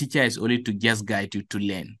 And the teacher is only to just guide you to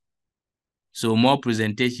learn. So more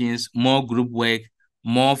presentations, more group work,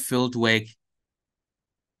 more field work,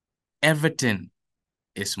 everything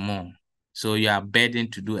is more. So you are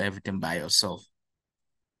burdened to do everything by yourself.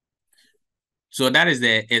 So that is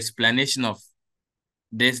the explanation of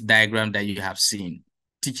this diagram that you have seen.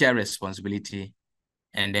 Teacher responsibility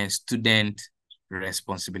and then student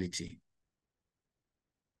responsibility.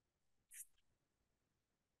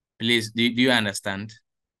 Please, do you understand?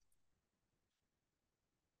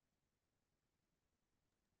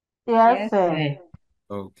 Yes, sir.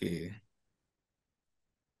 Okay.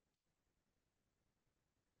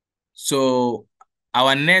 So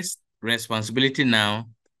our next responsibility now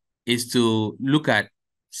is to look at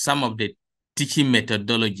some of the teaching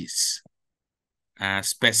methodologies.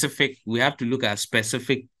 We have to look at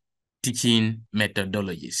specific teaching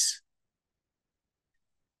methodologies.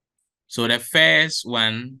 So the first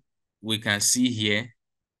one we can see here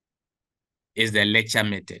is the lecture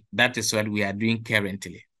method. That is what we are doing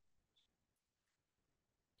currently.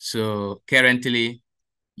 So currently,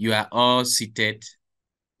 you are all seated.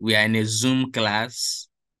 We are in a Zoom class,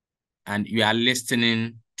 and you are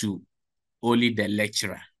listening to only the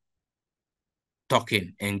lecturer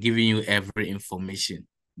talking and giving you every information.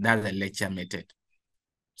 That's the lecture method.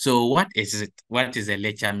 So what is it? What is the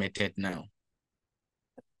lecture method now?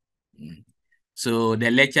 So the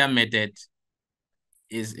lecture method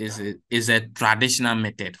is a traditional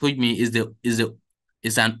method, which means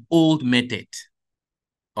is an old method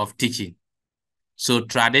of teaching. So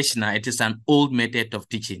traditional, it is an old method of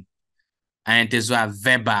teaching, and it is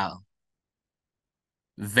verbal.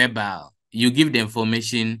 Verbal. You give the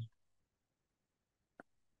information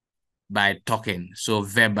by talking. So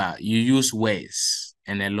verbal, you use words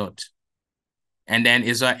and a lot. And then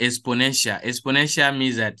it's exponential. Exponential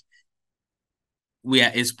means that we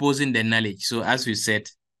are exposing the knowledge. So as we said,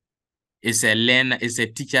 it's a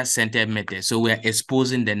teacher-centered method. So we are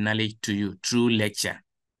exposing the knowledge to you through lecture.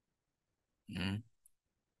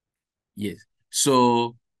 Yes.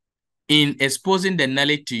 So in exposing the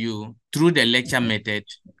knowledge to you through the lecture method,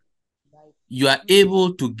 you are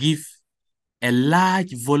able to give a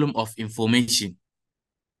large volume of information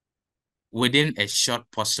within a short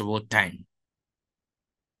possible time.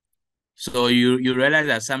 So you realize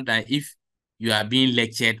that sometimes if you are being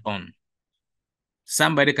lectured on,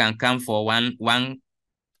 somebody can come for one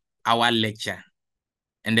hour lecture,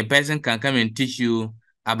 and the person can come and teach you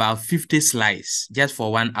about 50 slides just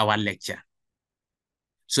for 1 hour lecture.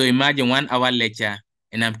 So imagine 1 hour lecture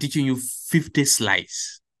and I'm teaching you 50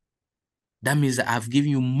 slides. That means that I've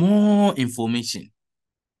given you more information.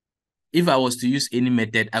 If I was to use any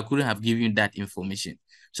method, I couldn't have given you that information.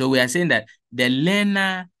 So we are saying that the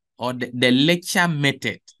learner or the lecture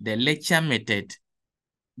method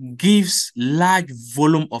gives large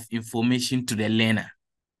volume of information to the learner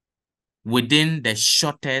within the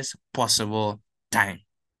shortest possible time.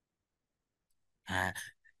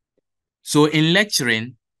 So in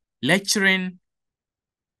lecturing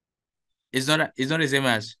is not the same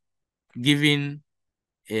as giving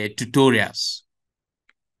tutorials,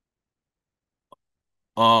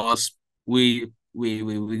 or we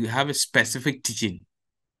we have a specific teaching.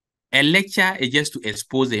 A lecture is just to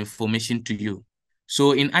expose the information to you.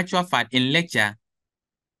 So in actual fact, in lecture,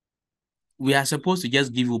 we are supposed to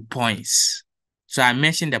just give you points. So I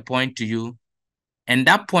mentioned the point to you, and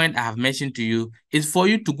that point I have mentioned to you is for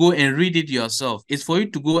you to go and read it yourself. It's for you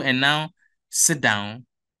to go and now sit down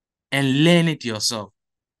and learn it yourself.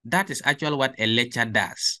 That is actually what a lecture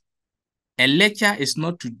does. A lecture is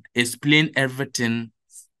not to explain everything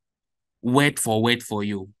word for word for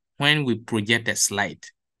you when we project a slide.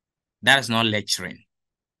 That is not lecturing.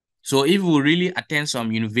 So if you really attend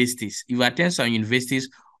some universities, if you attend some universities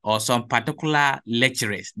or some particular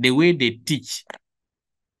lecturers, the way they teach,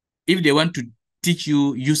 if they want to teach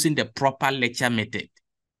you using the proper lecture method,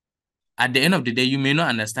 at the end of the day, you may not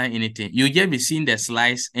understand anything. You just be seeing the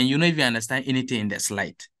slides and you don't even understand anything in the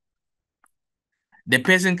slide. The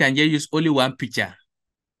person can just use only one picture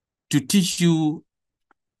to teach you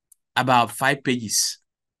about 5 pages.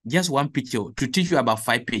 Just one picture to teach you about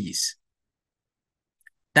 5 pages.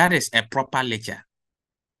 That is a proper lecture.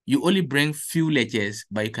 You only bring few lectures,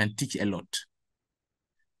 but you can teach a lot.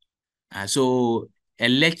 So a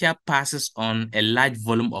lecture passes on a large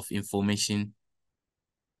volume of information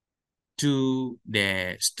to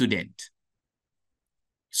the student.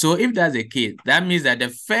 So if that's the case, that means that the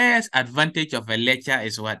first advantage of a lecture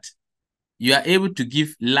is what? You are able to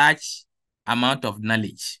give large amount of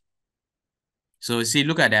knowledge. So see,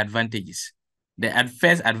 look at the advantages. The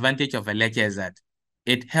first advantage of a lecture is that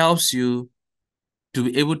it helps you to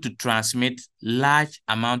be able to transmit large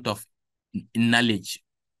amount of knowledge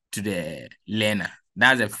to the learner.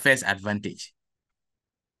 That's the first advantage.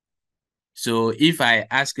 So if I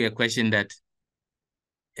ask you a question that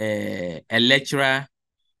a lecturer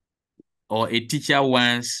or a teacher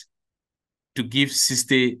wants to give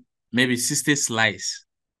 60, maybe 60 slides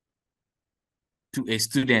to a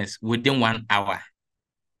student within 1 hour,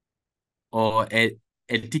 or a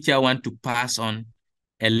teacher wants to pass on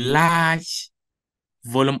a large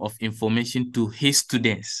volume of information to his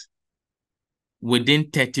students within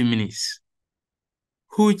 30 minutes,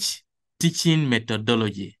 which teaching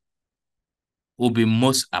methodology will be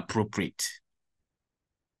most appropriate?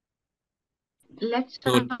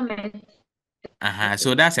 Lecture method.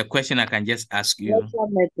 So that's a question I can just ask you. Lecture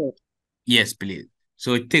method. Yes, please.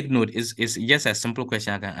 So take note. It's just a simple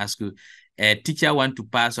question I can ask you. A teacher want to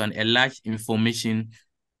pass on a large information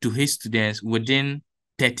to his students within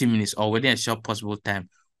 30 minutes or within a short possible time.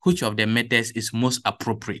 Which of the methods is most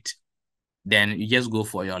appropriate? Then you just go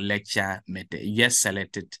for your lecture method. You just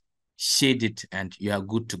select it, shade it, and you are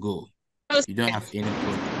good to go. You don't have any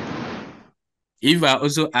problem. If I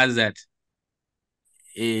also ask that,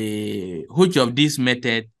 which of these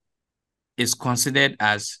method is considered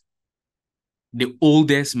as the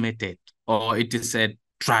oldest method, or it is a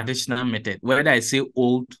traditional method? Whether I say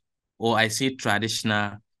old or I say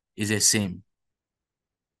traditional is the same.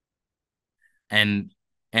 And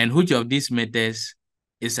which of these methods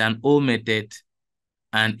is an old method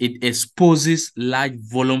and it exposes large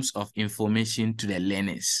volumes of information to the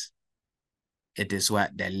learners? It is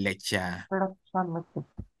what the lecture method.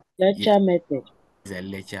 Is a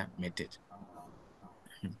lecture method.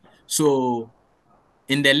 So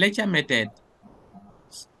in the lecture method,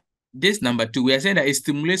 this number 2, we are saying that it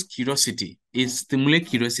stimulates curiosity. It stimulates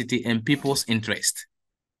curiosity and people's interest.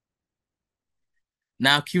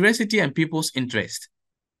 Now, curiosity and people's interest.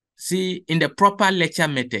 See, in the proper lecture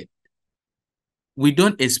method, we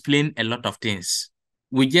don't explain a lot of things.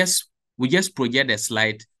 We just project a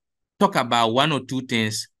slide, talk about 1 or 2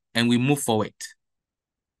 things, and we move forward.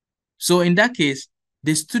 So in that case,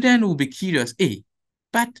 the student will be curious, hey,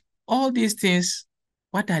 but all these things,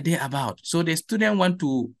 what are they about? So the student want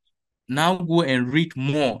to now go and read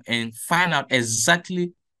more and find out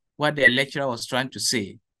exactly what the lecturer was trying to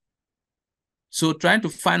say. So trying to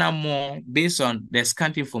find out more based on the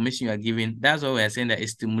scant information you are giving, that's why we are saying that it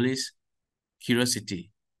stimulates curiosity.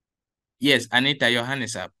 Yes, Anita, your hand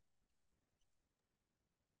is up.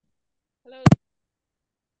 Hello.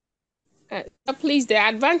 Please, the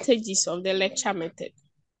advantages of the lecture method.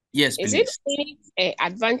 Yes, please. Is it only an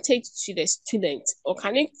advantage to the student, or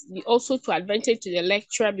can it be also to advantage to the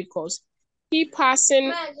lecturer because he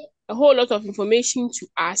passing a whole lot of information to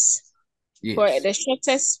us for the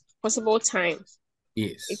shortest possible time?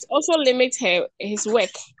 Yes. It also limits his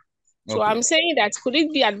work. So I'm saying that could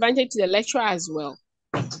it be advantage to the lecturer as well?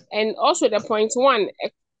 And also the point 1,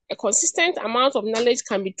 a consistent amount of knowledge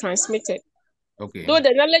can be transmitted. Though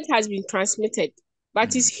the knowledge has been transmitted,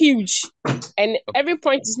 but it's huge and every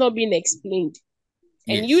point is not being explained.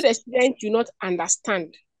 And you, the student, do not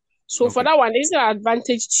understand. So for that one, there's an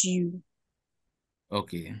advantage to you.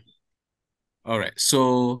 Okay. All right.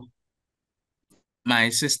 So, my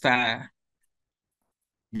sister,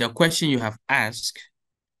 the question you have asked,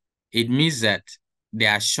 it means that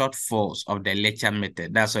there are shortfalls of the lecture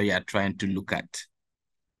method. That's what you are trying to look at.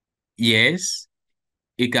 Yes,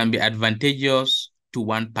 it can be advantageous to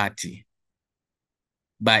one party,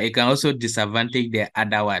 but it can also disadvantage the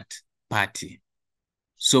other party.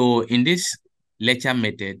 So in this lecture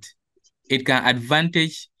method, it can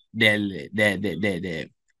advantage the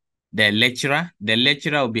lecturer. The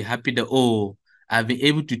lecturer will be happy that, oh, I've been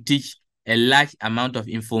able to teach a large amount of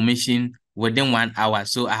information within 1 hour.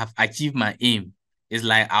 So I have achieved my aim. It's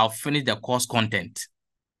like I'll finish the course content.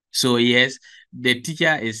 So yes, the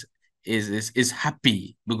teacher is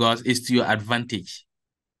happy because it's to your advantage.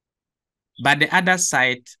 But the other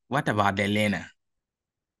side, what about the learner?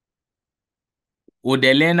 Would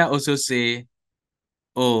the learner also say,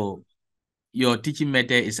 oh, your teaching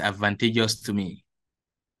method is advantageous to me?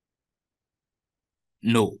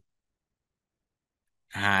 No.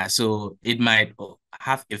 So it might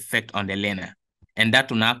have effect on the learner. And that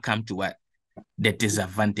will now come to what? The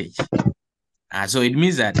disadvantage. So it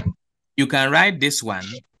means that you can write this one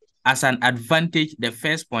as an advantage, the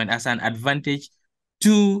first point, as an advantage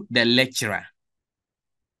to the lecturer.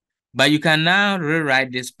 But you can now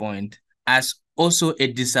rewrite this point as also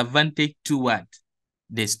a disadvantage to what?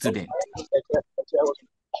 The student.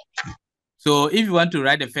 So if you want to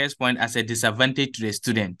write the first point as a disadvantage to the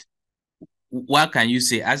student, what can you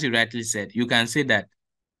say? As you rightly said, you can say that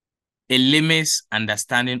it limits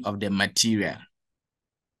understanding of the material.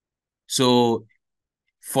 So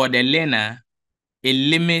for the learner, it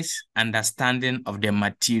limits understanding of the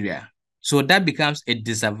material. So that becomes a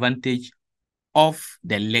disadvantage of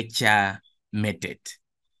the lecture method.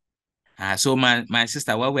 So my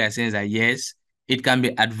sister, what we are saying is that yes, it can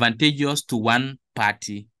be advantageous to one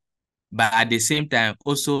party, but at the same time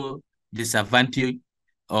also disadvantage,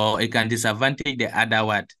 or it can disadvantage the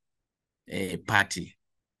other party.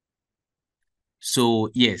 So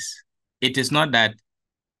yes, it is not that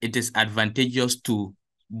it is advantageous to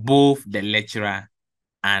both the lecturer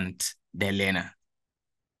and the learner.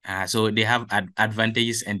 So they have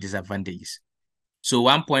advantages and disadvantages. So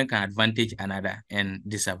one point can advantage another and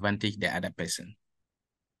disadvantage the other person.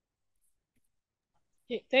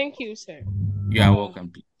 Okay, thank you, sir. You are welcome,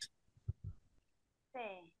 Pete.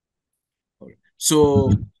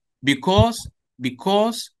 So because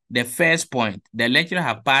the first point, the lecturer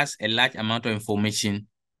have passed a large amount of information,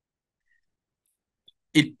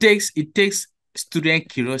 it takes student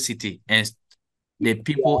curiosity and the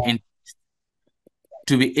people in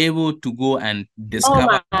to be able to go and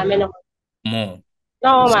discover more.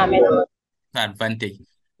 So advantage.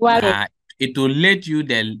 It will let you,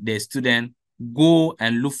 the student, go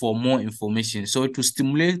and look for more information. So to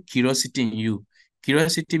stimulate curiosity in you.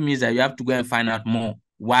 Curiosity means that you have to go and find out more.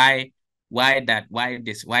 Why that? Why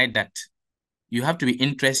this? Why that? You have to be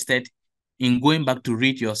interested in going back to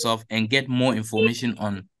read yourself and get more information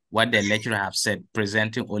on what the lecturer have said,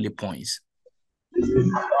 presenting only points.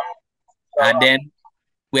 And then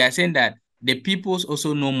we are saying that the pupils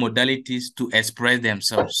also know modalities to express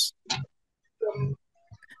themselves.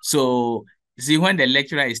 So, see, when the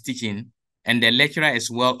lecturer is teaching and the lecturer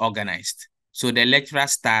is well organized, so the lecturer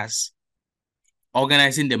starts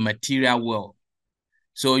organizing the material well.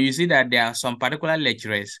 So you see that there are some particular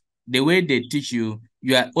lecturers, the way they teach you,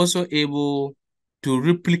 you are also able to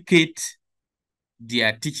replicate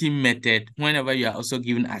their teaching method whenever you are also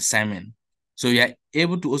given assignment. So you are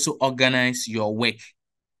able to also organize your work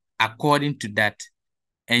according to that.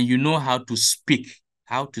 And you know how to speak,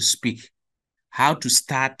 how to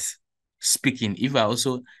start speaking. If you are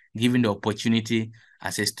also given the opportunity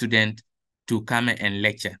as a student to come and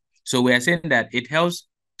lecture. So we are saying that it helps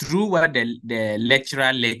through what the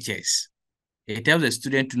lecturer lectures. It helps the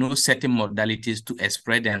student to know certain modalities to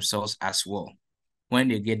express themselves as well when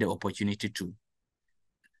they get the opportunity to.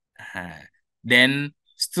 Then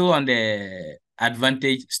still on the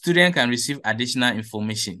advantage, student can receive additional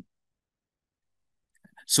information.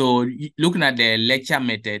 So looking at the lecture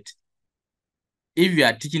method, if you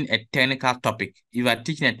are teaching a technical topic,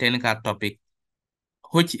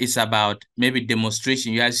 which is about maybe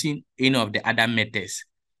demonstration, you have seen any of the other methods,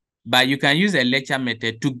 but you can use a lecture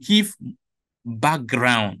method to give a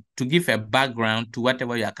background to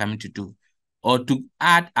whatever you are coming to do, or to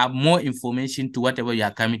add more information to whatever you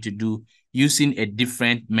are coming to do using a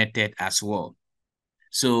different method as well.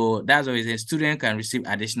 So that's always a student can receive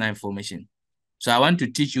additional information. So I want to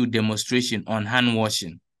teach you demonstration on hand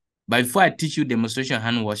washing. But before I teach you demonstration on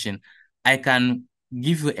hand washing, I can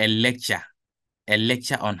give you a lecture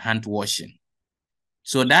on hand washing.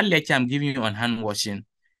 So that lecture I'm giving you on hand washing,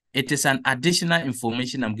 It is an additional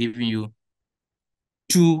information I'm giving you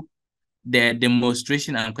to the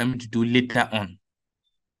demonstration I'm coming to do later on.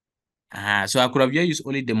 So I could have just used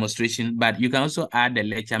only demonstration, but you can also add the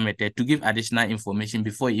lecture method to give additional information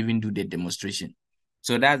before you even do the demonstration.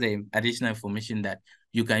 So that's the additional information that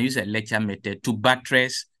you can use a lecture method to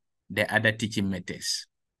buttress the other teaching methods.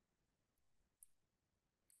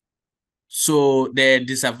 So the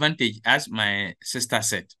disadvantage, as my sister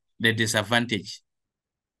said, the disadvantage.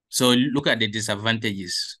 So look at the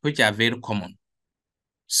disadvantages, which are very common.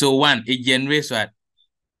 So one, it generates what?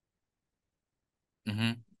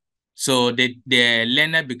 So the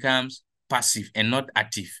learner becomes passive and not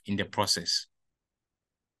active in the process.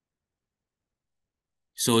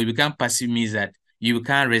 So you become passive means that you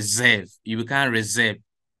can't reserve.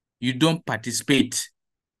 You don't participate.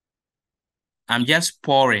 I'm just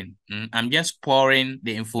pouring. I'm just pouring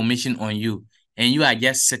the information on you, and you are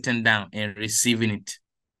just sitting down and receiving it.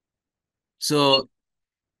 So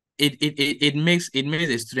it makes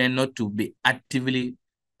a student not to be actively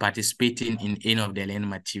participating in any of the learning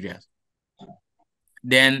materials.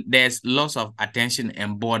 Then there's loss of attention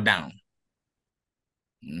and bore down.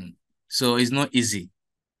 So it's not easy.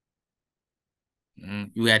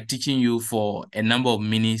 We are teaching you for a number of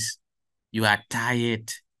minutes. You are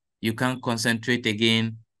tired. You can't concentrate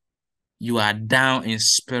again. You are down in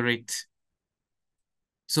spirit.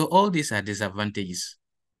 So all these are disadvantages.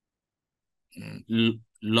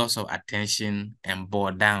 Loss of attention and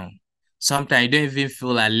bore down. Sometimes you don't even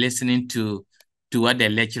feel like listening to what the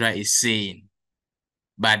lecturer is saying.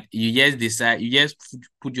 But you just decide, you just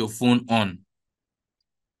put your phone on.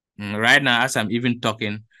 Right now, as I'm even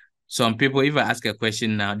talking, some people, if I ask a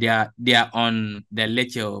question now, they are on the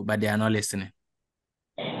lecture, but they are not listening.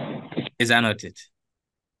 Is that not it?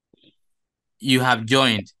 You have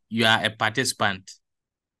joined, you are a participant.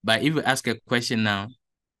 But if you ask a question now,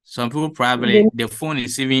 some people probably, the phone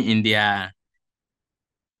is even in their,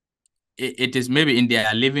 it is maybe in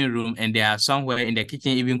their living room and they are somewhere in the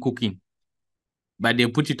kitchen even cooking. But they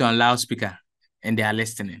put it on loudspeaker and they are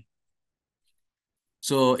listening.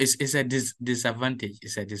 So it's a disadvantage.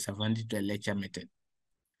 It's a disadvantage to a lecture method.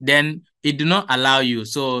 Then it do not allow you.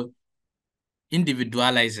 So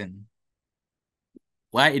individualizing,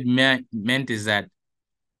 what it meant is that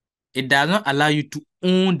it does not allow you to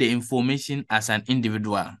own the information as an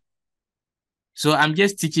individual. So I'm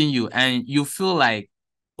just teaching you and you feel like,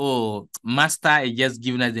 oh, master is just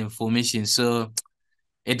giving us the information. So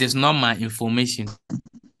it is not my information.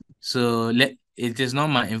 So it is not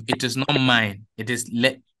mine. It is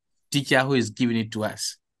teacher who is giving it to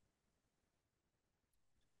us.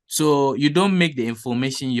 So you don't make the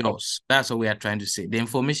information yours. That's what we are trying to say. The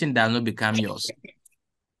information does not become yours.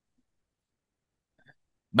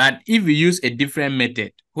 But if you use a different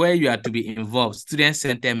method where you are to be involved,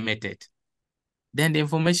 student-centered method, then the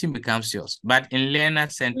information becomes yours. But in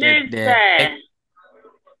learner-centered,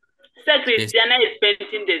 Sir Christiana is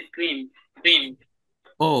painting the screen.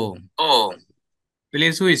 Oh.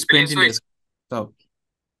 Please, who is painting the screen? Stop.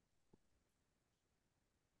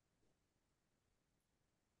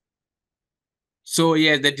 So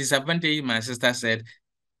yes, the disadvantage, my sister said,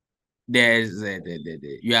 there's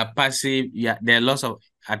you are passive, there's loss of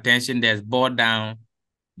attention, there's bored down,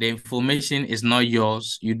 the information is not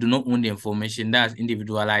yours, you do not own the information, that's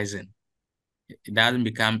individualizing. It doesn't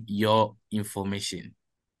become your information.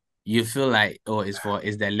 You feel like, oh, it's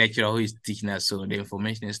the lecturer who is teaching us, so the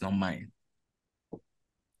information is not mine.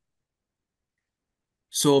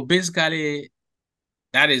 So basically,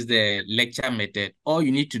 that is the lecture method. All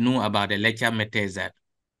you need to know about the lecture method is that,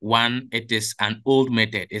 one, it is an old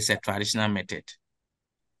method. It's a traditional method.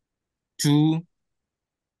 Two,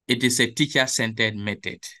 it is a teacher-centered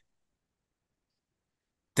method.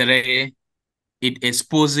 Three, it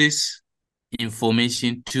exposes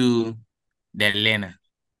information to the learner.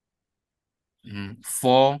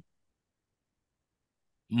 Four,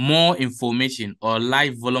 more information or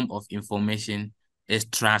large volume of information is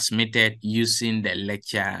transmitted using the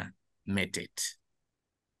lecture method.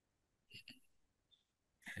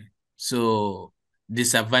 So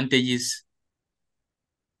disadvantages,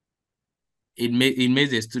 it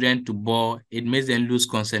makes the student to bore, it makes them lose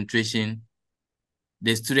concentration.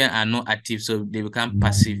 The students are not active, so they become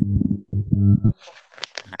passive.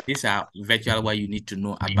 These are virtually what you need to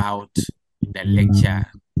know about the lecture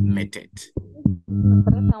method.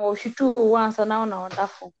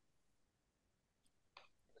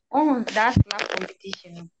 Oh, that's not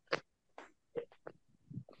competition.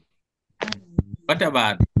 What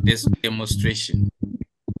about this demonstration?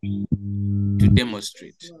 To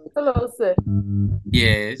demonstrate. Hello, sir.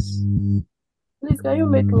 Yes. Please, can you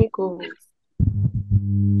make me co-host?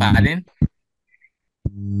 Pardon?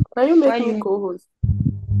 Can you make me co-host?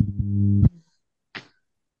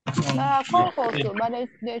 Co-host, but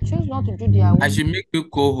they choose not to do their work. I should make you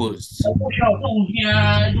co-host.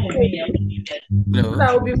 Hello?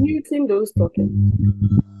 I will be muting those talking.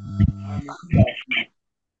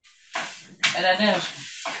 And I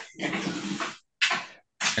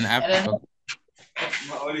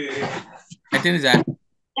think that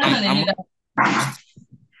I'm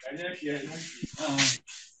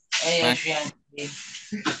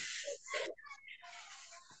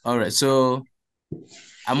all right, so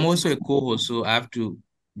I'm also a co-host, so I have to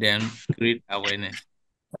then create awareness.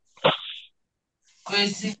 All right.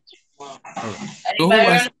 So who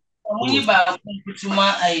wants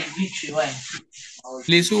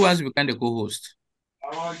please, who wants to become the co-host?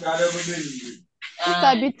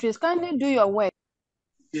 Sister Beatrice, kindly do your work.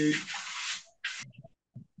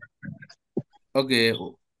 Okay,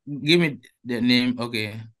 give me the name.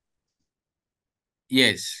 Okay.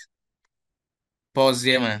 Yes. Pause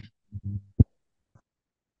here, man.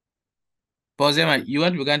 Pause here, man. You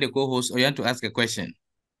want to become the co-host or you want to ask a question?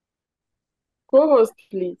 Co-host,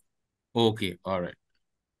 please. Okay, all right.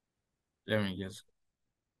 Let me just.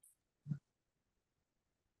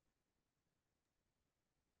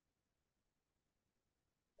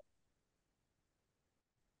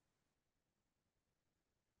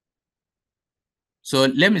 So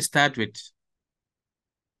let me start with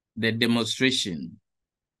the demonstration.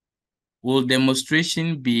 Will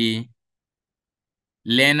demonstration be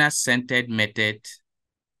learner-centered method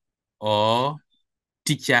or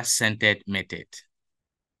teacher-centered method?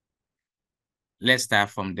 Let's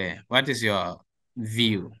start from there. What is your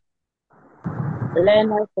view?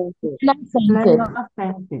 Learner-centered.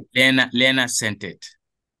 Learner-centered. Learner-centered.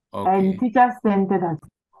 Okay. And teacher-centered.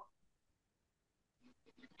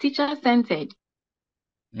 Teacher-centered.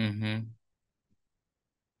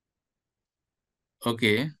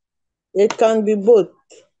 Okay. It can be both.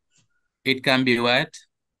 It can be what?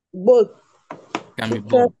 Both. Can be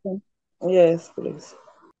both. Yes, please.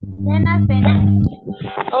 Learner-centered.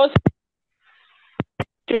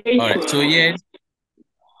 All right. So yes,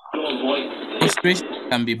 demonstration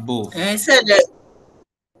can be both. So it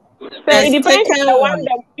depends on the one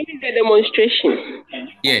that is the demonstration.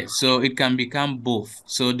 Yeah, so it can become both.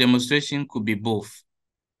 So demonstration could be both.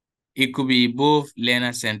 It could be both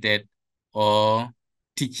learner-centered or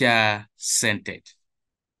teacher-centered.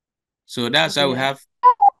 So that's why we have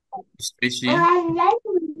demonstration.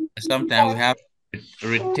 Sometimes we have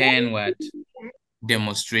return what?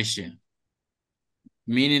 Demonstration.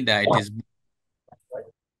 Meaning that it is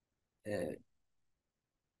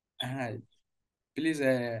please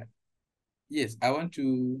yes, I want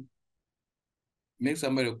to make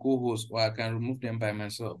somebody a co-host or I can remove them by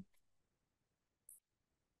myself.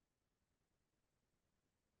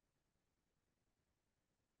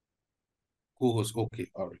 Co-host, okay,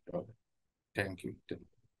 all right. Thank you.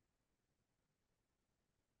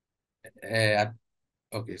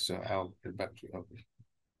 Okay, so I'll get back to you. Okay.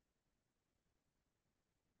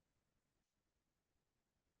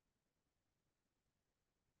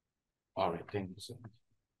 All right, thank you so much.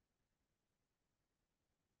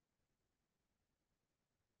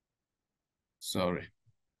 Sorry.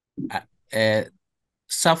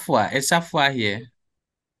 Safwa, is Safwa here?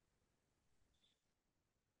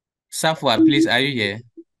 Safwa, please, are you here?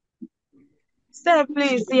 Sir,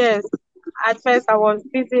 please, yes. At first, I was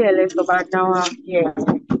busy a little, but now I'm here.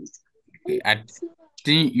 Okay, I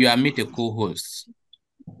think you are made a co-host.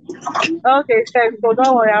 Okay, sir, so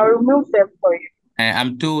don't worry, I'll remove them for you.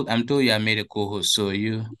 I'm told you are made a co-host, so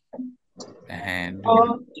you and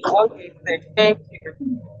okay, sir. Thank you.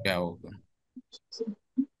 you're welcome.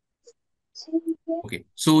 Okay,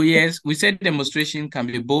 so yes, we said demonstration can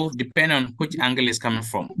be both depending on which angle is coming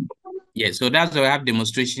from. Yes, so that's why we have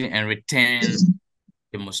demonstration and return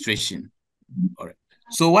demonstration. All right.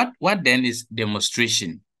 So what then is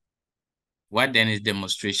demonstration? What then is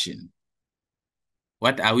demonstration?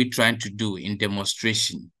 What are we trying to do in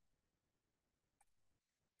demonstration?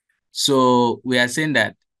 So we are saying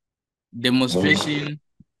that demonstration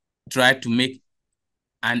try to make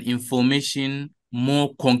an information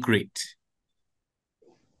more concrete.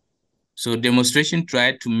 So demonstration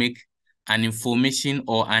try to make an information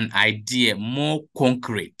or an idea more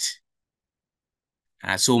concrete.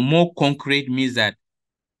 So more concrete means that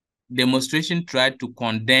demonstration try to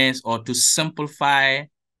condense or to simplify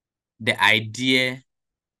the idea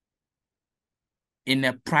in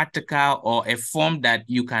a practical or a form that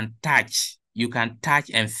you can touch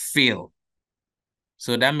and feel.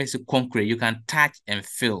 So that makes it concrete. You can touch and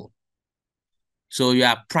feel. So you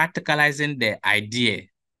are practicalizing the idea.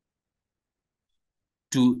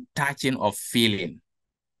 to touching or feeling.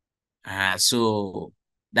 So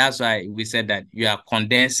that's why we said that you are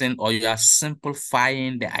condensing or you are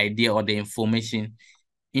simplifying the idea or the information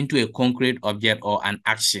into a concrete object or an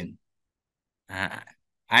action.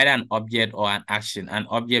 Either an object or an action. An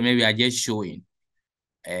object, maybe I just showing.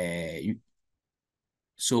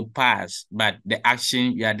 So pass, but the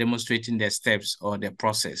action, you are demonstrating the steps or the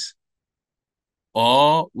process.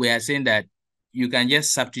 Or we are saying that you can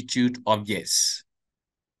just substitute objects.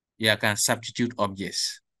 You can substitute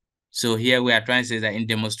objects. So here we are trying to say that in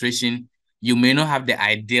demonstration, you may not have the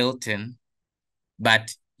ideal thing,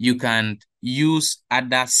 but you can use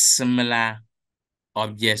other similar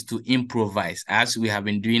objects to improvise, as we have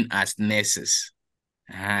been doing as nurses.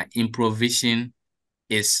 Improvisation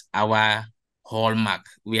is our hallmark.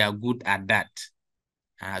 We are good at that.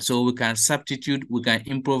 So we can substitute, we can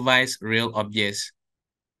improvise real objects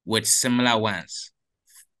with similar ones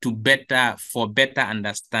for better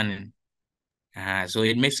understanding. So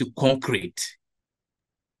it makes it concrete.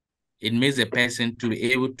 It makes a person to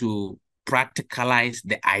be able to practicalize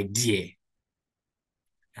the idea.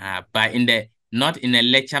 But not in a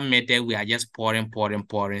lecture method, we are just pouring.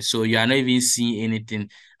 So you are not even seeing anything.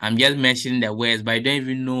 I'm just mentioning the words, but you don't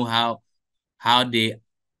even know how they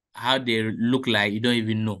look like. You don't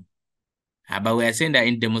even know. But we are saying that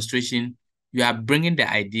in demonstration, you are bringing the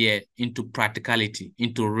idea into practicality,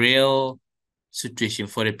 into real situation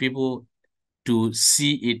for the people to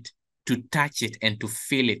see it, to touch it, and to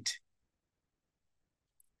feel it.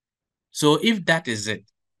 So if that is it,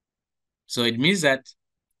 so it means that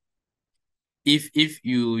if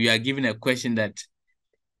you are given a question that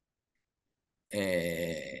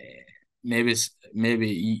maybe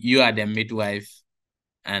you are the midwife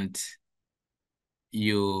and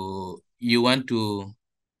you want to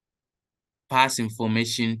pass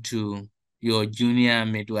information to your junior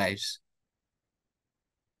midwives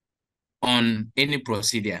on any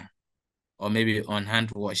procedure or maybe on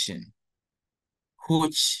hand washing,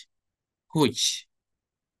 which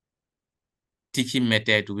teaching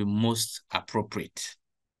method will be most appropriate?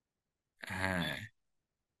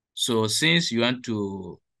 So since you want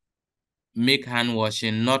to make hand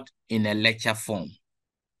washing not in a lecture form,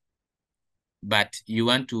 but you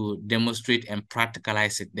want to demonstrate and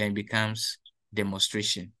practicalize it, then it becomes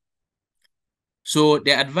demonstration. So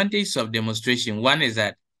the advantage of demonstration, one is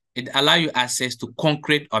that it allows you access to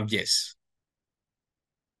concrete objects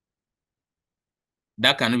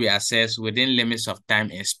that can be accessed within limits of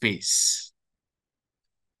time and space.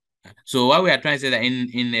 So what we are trying to say that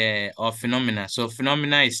in phenomena, so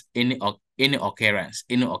phenomena is any occurrence.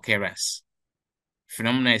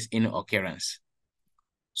 Phenomena is any occurrence.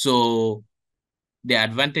 So the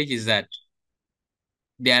advantage is that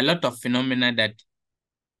there are a lot of phenomena that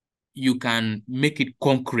you can make it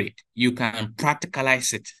concrete. You can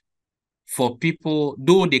practicalize it for people,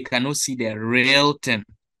 though they cannot see the real thing.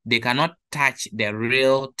 They cannot touch the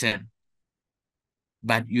real thing.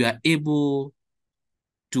 But you are able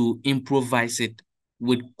to improvise it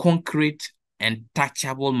with concrete and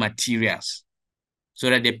touchable materials so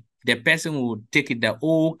that the person will take it that,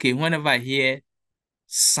 oh, okay, whenever I hear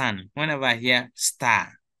sun, whenever I hear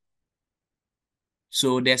star,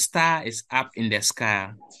 so the star is up in the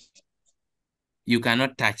sky, you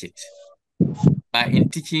cannot touch it. But in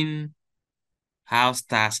teaching how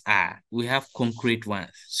stars are, we have concrete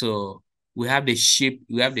ones. So we have the shape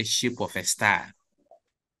of a star.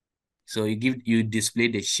 So you display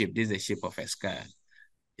the shape. This is the shape of a star.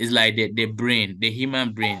 It's like the brain, the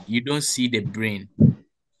human brain. You don't see the brain.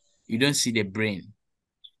 You don't see the brain,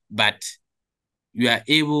 but you are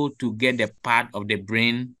able to get the part of the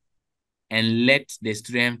brain and let the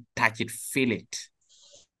student touch it, feel it.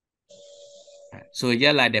 So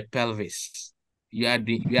just like the pelvis, you are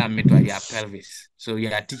midwife, you are pelvis. So you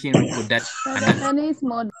are teaching reproductive anatomy.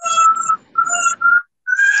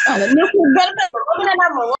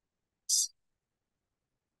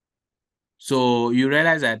 So you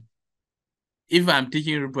realize that if I'm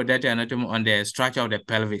teaching reproductive anatomy on the structure of the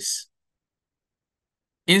pelvis,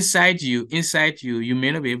 inside you, you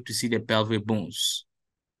may not be able to see the pelvic bones.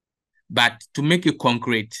 But to make it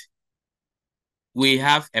concrete, we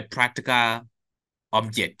have a practical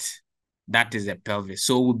object. That is the pelvis.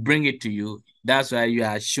 So we bring it to you. That's why you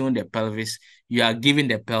are showing the pelvis. You are giving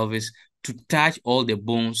the pelvis to touch all the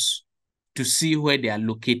bones to see where they are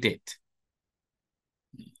located.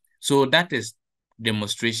 So that is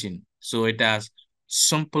demonstration. So it has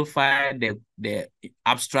simplified the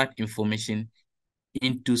abstract information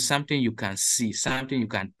into something you can see, something you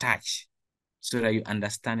can touch, so that you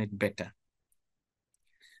understand it better.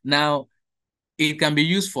 Now, it can be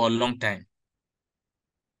used for a long time.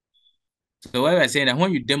 So what we're saying that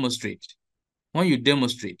when you demonstrate,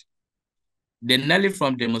 the knowledge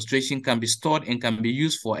from demonstration can be stored and can be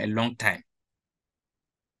used for a long time.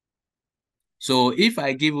 So if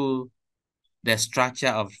I give you the structure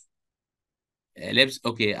of,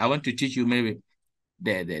 I want to teach you maybe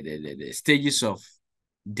the stages of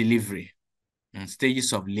delivery and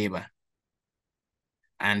stages of labor.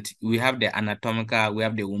 And we have the anatomical, we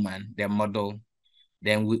have the woman, the model.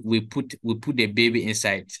 Then we put the baby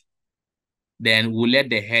inside. Then we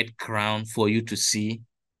let the head crown for you to see.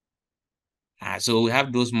 So we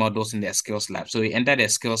have those models in the skills lab. So we enter the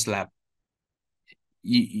skills lab.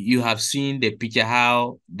 You have seen the picture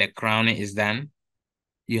how the crowning is done.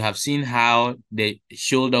 You have seen how the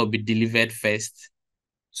shoulder will be delivered first.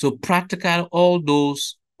 So practical, all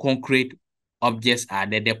those concrete objects are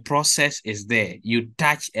there. The process is there. You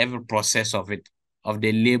touch every process of it, of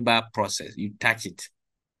the labor process. You touch it.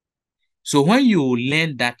 So when you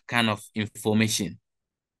learn that kind of information,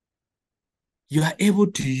 you are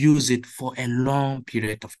able to use it for a long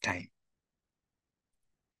period of time.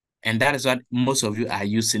 And that is what most of you are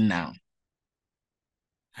using now.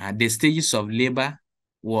 The stages of labor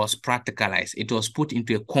was practicalized. It was put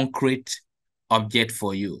into a concrete object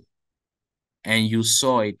for you. And you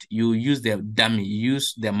saw it. You use the dummy, you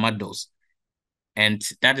use the models. And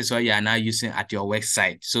that is what you are now using at your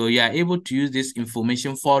website. So you are able to use this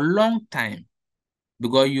information for a long time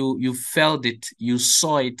because you felt it, you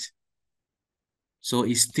saw it. So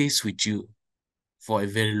it stays with you for a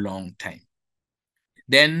very long time.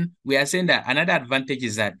 Then we are saying that another advantage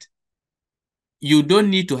is that you don't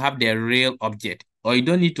need to have the real object or you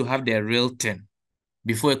don't need to have the real thing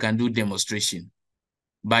before you can do demonstration.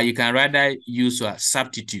 But you can rather use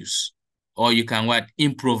substitutes or you can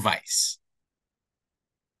improvise.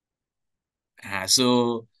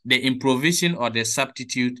 So the improvisation or the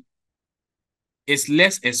substitute is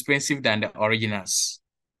less expensive than the originals.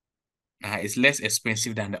 It's less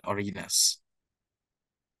expensive than the originals.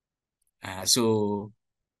 So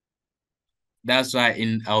that's why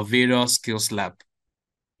in our various skills lab,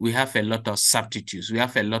 we have a lot of substitutes. We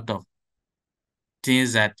have a lot of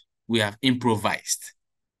things that we have improvised.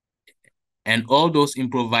 And all those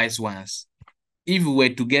improvised ones, if we were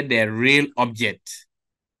to get the real object,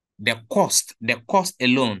 the cost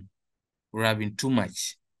alone would have been too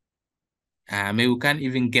much. Maybe we can't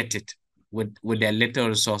even get it with the little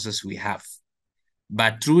resources we have.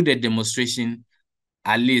 But through the demonstration,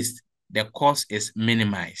 at least the cost is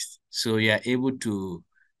minimized. So you are able to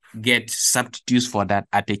get substitutes for that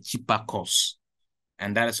at a cheaper cost.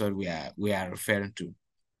 And that is what we are referring to.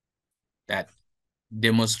 That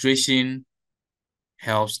demonstration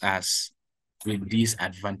helps us with these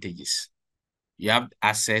advantages. You have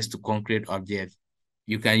access to concrete objects.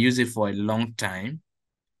 You can use it for a long time.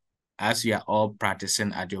 As you are all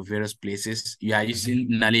practicing at your various places, you are using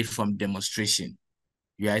knowledge from demonstration.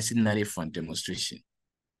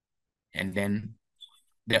 And then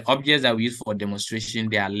the objects that we use for demonstration,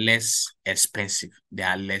 they are less expensive.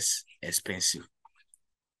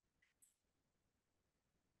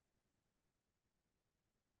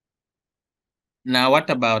 Now, what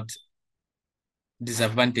about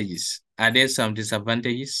disadvantages? Are there some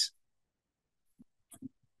disadvantages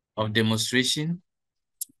of demonstration?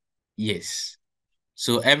 Yes.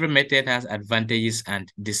 So every method has advantages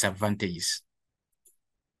and disadvantages.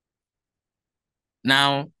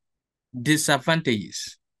 Now,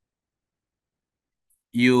 disadvantages.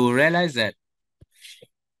 You realize that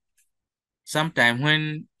sometimes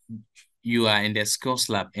when you are in the skills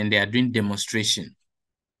lab and they are doing demonstration,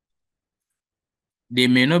 there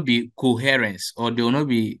may not be coherence or there will not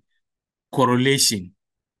be correlation.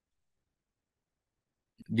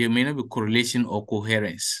 There may not be correlation or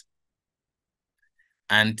coherence.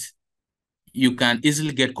 And you can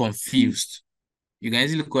easily get confused.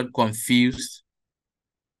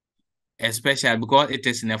 Especially because it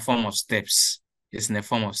is in a form of steps.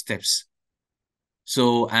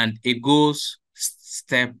 So, and it goes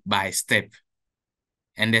step by step.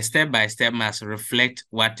 And the step by step must reflect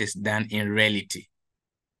what is done in reality.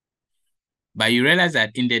 But you realize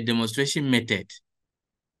that in the demonstration method,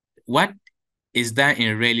 what is done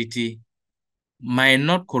in reality might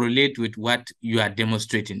not correlate with what you are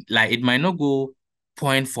demonstrating. Like it might not go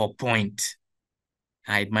point for point.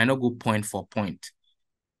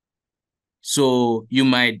 So you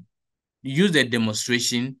might use the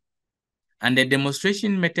demonstration and the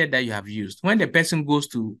demonstration method that you have used. When the person goes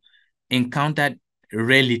to encounter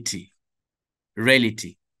reality,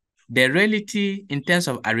 the reality in terms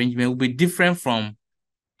of arrangement will be different from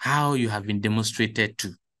how you have been demonstrated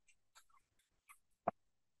to.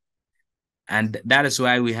 And that is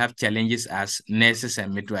why we have challenges as nurses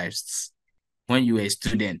and midwives when you were a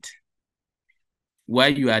student,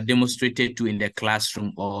 what you are demonstrated to in the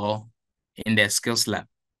classroom or in the skills lab.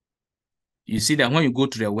 You see that when you go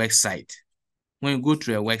to the website,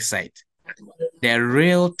 the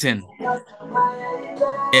real thing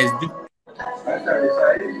is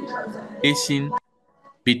differentiation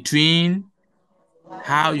between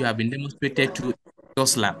how you have been demonstrated to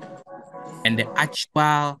skills lab and the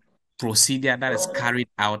actual procedure that is carried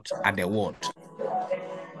out at the ward.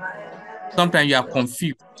 Sometimes you are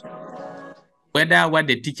confused whether what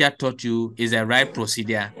the teacher taught you is a right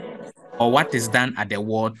procedure or what is done at the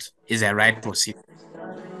ward is a right procedure.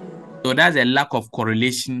 So that's a lack of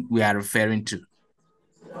correlation we are referring to.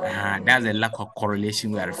 That's a lack of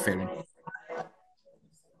correlation we are referring to.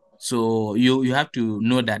 So you have to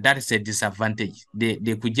know that that is a disadvantage. They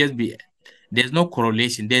could just be, there's no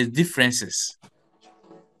correlation, there's differences.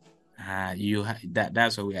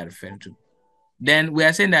 That's what we are referring to. Then we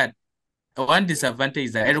are saying that one disadvantage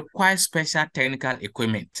is that it requires special technical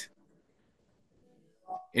equipment.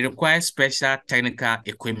 It requires special technical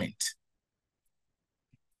equipment.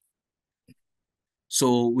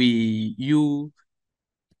 So you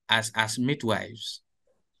as midwives,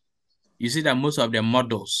 you see that most of the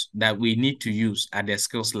models that we need to use at the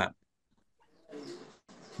skills lab,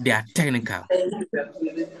 they are technical. And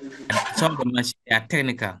some of the machines, they are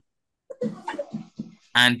technical.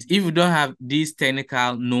 And if you don't have this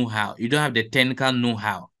technical know-how, you don't have the technical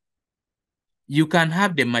know-how, you can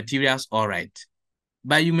have the materials all right,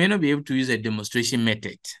 but you may not be able to use a demonstration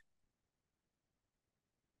method.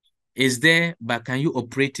 It's there, but can you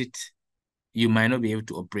operate it? You might not be able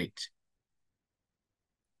to operate.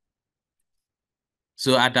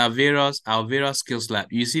 So at our various skills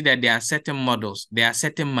lab, you see that there are certain models, there are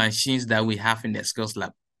certain machines that we have in the skills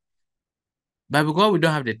lab. But because we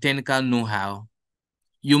don't have the technical know-how,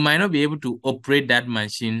 you might not be able to operate that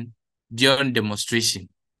machine during demonstration.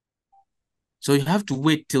 So you have to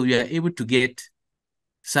wait till you are able to get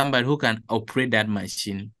somebody who can operate that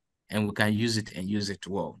machine and we can use it and use it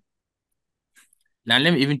well. Now,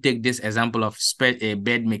 let me even take this example of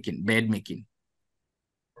bed making.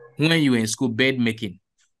 When you were in school, bed making,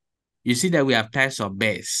 you see that we have types of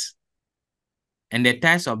beds. And the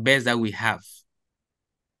types of beds that we have,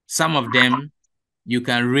 some of them, you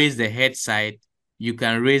can raise the head side, you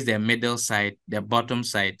can raise the middle side, the bottom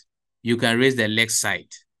side, you can raise the leg side.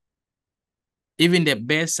 Even the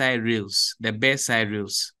bedside rails,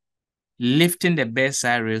 lifting the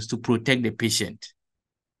bedside rails to protect the patient.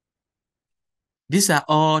 These are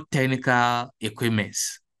all technical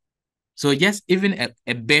equipments. So just even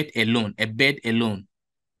a bed alone,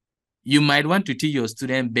 you might want to teach your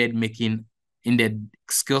student bed making in the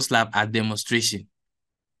skills lab as demonstration.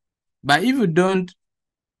 But if you don't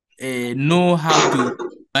know how to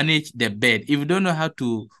manage the bed, if you don't know how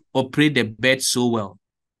to operate the bed so well,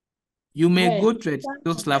 you may go to a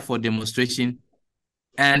skills lab for demonstration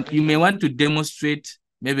and you may want to demonstrate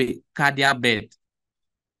maybe cardiac bed,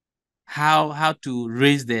 how to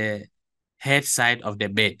raise the head side of the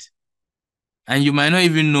bed. And you might not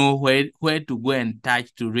even know where to go and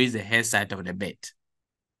touch to raise the head side of the bed.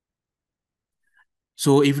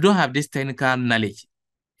 So if you don't have this technical knowledge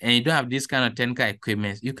and you don't have this kind of technical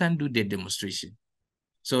equipment, you can't do the demonstration.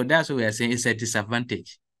 So that's what we are saying, it's a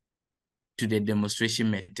disadvantage to the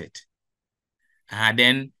demonstration method.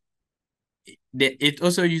 Then it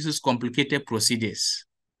also uses complicated procedures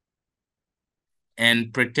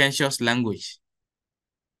and pretentious language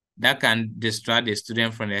that can distract the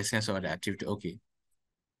student from the essence of the activity. Okay.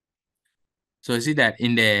 So you see that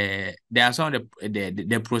there are some of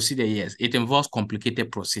the procedure, yes, it involves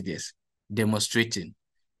complicated procedures, demonstrating.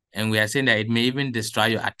 And we are saying that it may even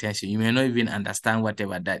distract your attention. You may not even understand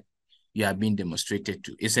whatever that you are being demonstrated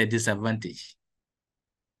to. It's a disadvantage.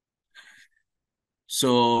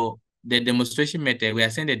 So the demonstration method, we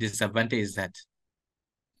are saying the disadvantage is that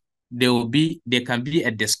there can be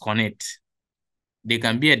a disconnect. There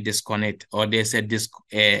can be a disconnect, or there's the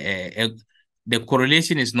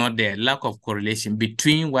correlation is not there, lack of correlation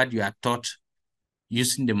between what you are taught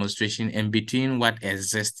using demonstration and between what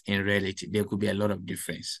exists in reality. There could be a lot of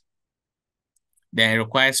difference. Then it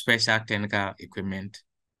requires special technical equipment.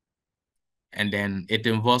 And then it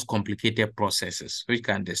involves complicated processes which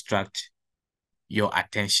can distract your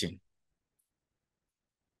attention.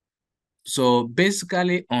 So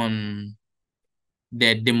basically on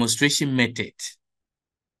the demonstration method,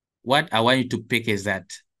 what I want you to pick is that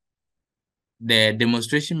the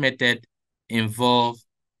demonstration method involves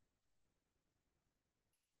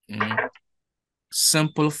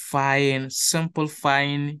simplifying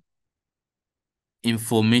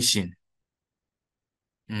information.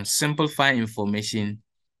 Simplifying information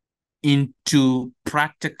into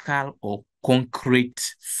practical or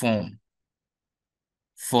concrete form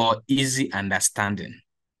for easy understanding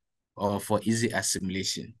or for easy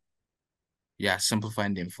assimilation. You are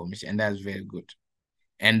simplifying the information, and that's very good.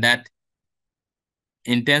 And that,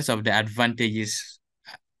 in terms of the advantages,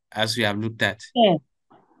 as we have looked at. Sir,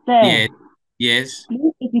 Yes. Yes.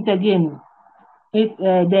 Please take it again. It's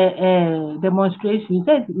the demonstration. You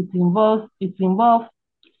said it involves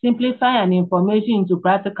simplifying information into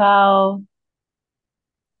practical.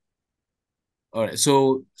 All right.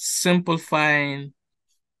 So simplifying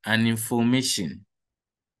an information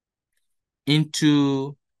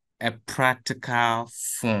into a practical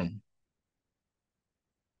form.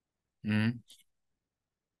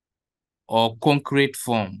 Or concrete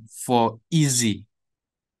form for easy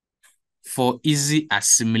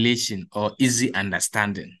assimilation or easy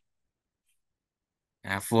understanding.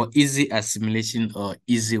 For easy assimilation or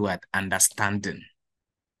easy understanding.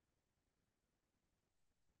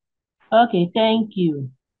 Okay, thank you.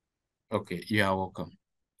 Okay, you are welcome.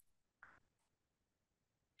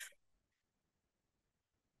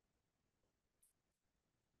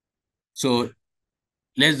 So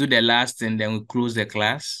let's do the last thing, then we close the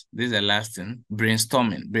class. This is the last thing,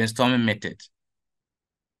 brainstorming method.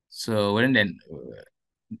 So when then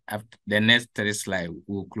after the next 3 slides,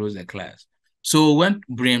 we'll close the class. So when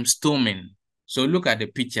brainstorming, so look at the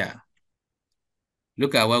picture.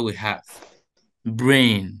 Look at what we have.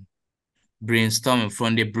 Brainstorming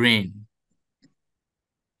from the brain.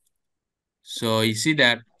 So you see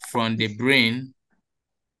that from the brain,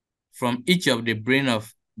 from each of the brain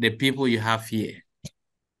of the people you have here,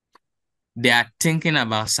 they are thinking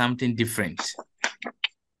about something different.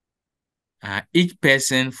 Each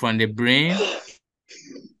person from the brain,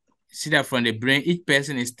 see that from the brain, each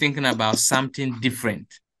person is thinking about something different.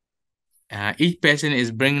 Each person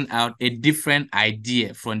is bringing out a different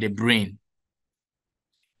idea from the brain.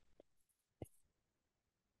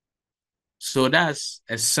 So that's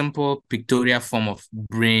a simple pictorial form of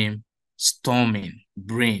brainstorming,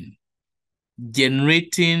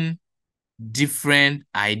 generating different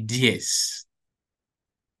ideas.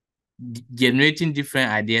 Generating different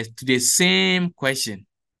ideas to the same question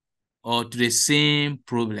or to the same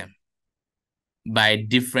problem by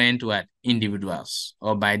different individuals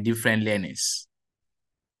or by different learners.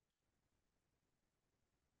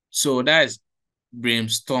 So that's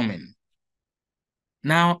brainstorming.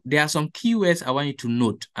 Now, there are some keywords I want you to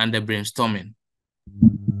note under brainstorming.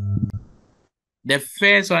 The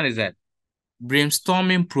first one is that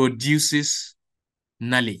brainstorming produces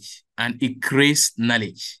knowledge and it creates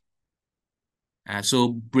knowledge.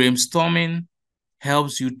 So brainstorming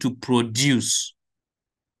helps you to produce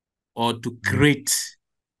or to create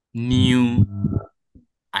new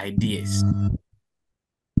ideas.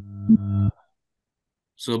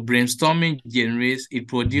 So brainstorming it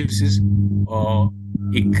produces or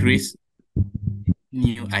it creates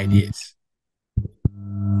new ideas.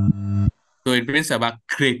 So it brings about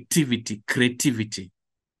creativity.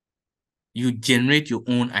 You generate your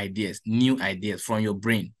own ideas, new ideas from your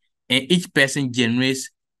brain. And each person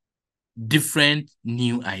generates different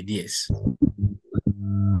new ideas.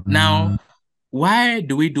 Now, why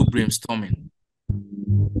do we do brainstorming?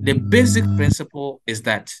 The basic principle is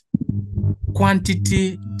that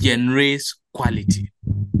quantity generates quality.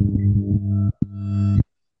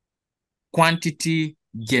 Quantity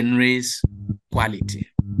generates quality.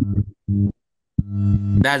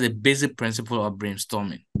 That's the basic principle of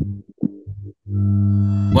brainstorming.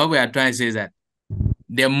 What we are trying to say is that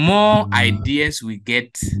the more ideas we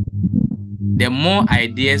get, the more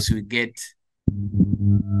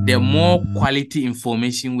quality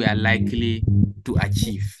information we are likely to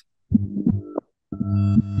achieve.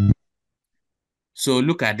 So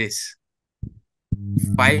look at this.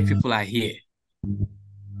 5 people are here.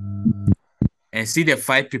 And see the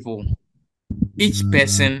 5 people. Each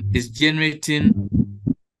person is generating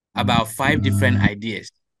about 5 different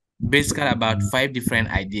ideas. Basically about 5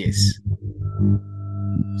 different ideas.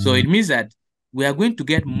 So it means that we are going to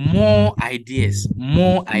get more ideas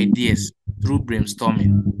through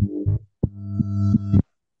brainstorming.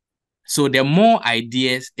 So the more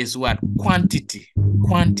ideas is what? Quantity. So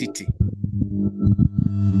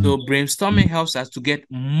brainstorming helps us to get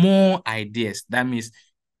more ideas. That means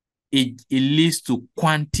it leads to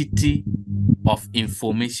quantity of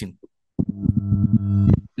information.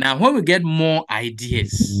 Now, when we get more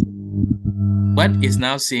ideas, what is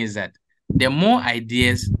now saying is that the more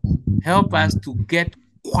ideas help us to get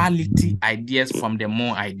quality ideas from the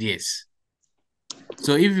more ideas.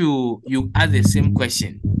 So if you ask the same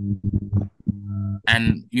question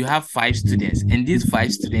and you have 5 students, and these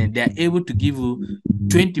 5 students, they are able to give you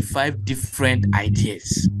 25 different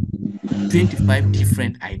ideas. 25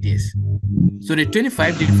 different ideas. So the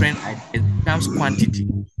 25 different ideas becomes quantity.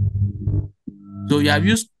 So you have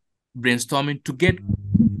used brainstorming to get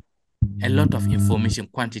a lot of information,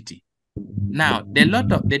 quantity. Now,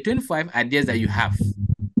 the 25 ideas that you have,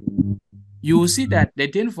 you will see that the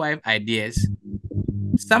 25 ideas,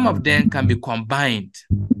 some of them can be combined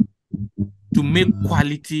to make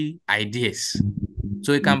quality ideas.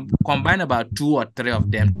 So you can combine about 2 or 3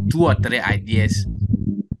 of them, 2 or 3 ideas,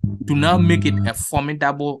 to now make it a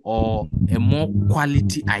formidable or a more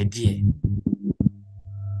quality idea.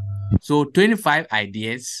 So 25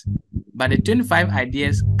 ideas, but the 25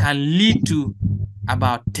 ideas can lead to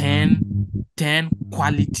about 10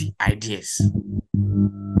 quality ideas.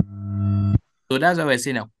 So that's why we're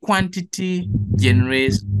saying that quantity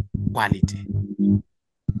generates quality.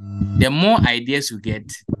 The more ideas we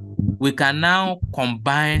get, we can now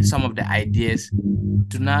combine some of the ideas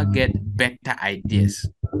to now get better ideas.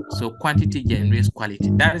 So quantity generates quality.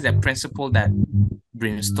 That is a principle that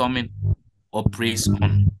brainstorming operates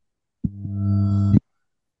on.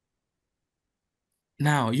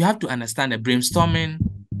 Now, you have to understand that brainstorming,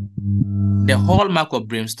 the hallmark of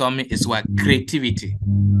brainstorming is what? Creativity.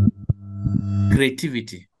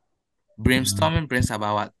 Creativity. Brainstorming brings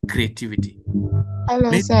about creativity.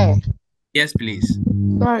 Hello, sir. Yes, please.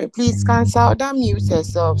 Sorry, please, can Sauda mute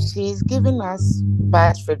herself? She's giving us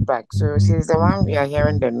bad feedback, so she's the one we are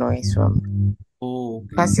hearing the noise from. Oh,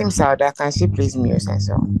 okay. Kasim Sauda, can she please mute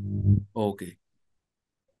herself? Okay.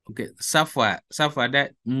 Okay, Safwa,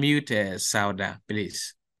 that mute Sauda,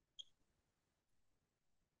 please.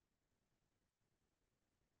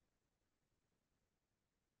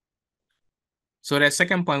 So the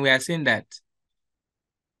second point, we are saying that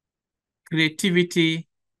creativity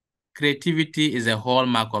is a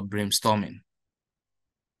hallmark of brainstorming.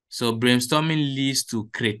 So brainstorming leads to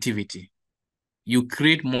creativity. You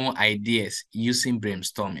create more ideas using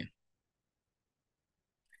brainstorming.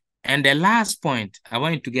 And the last point, I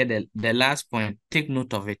want you to get the last point, take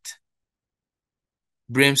note of it.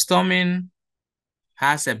 Brainstorming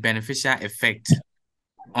has a beneficial effect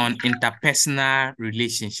on interpersonal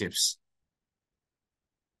relationships.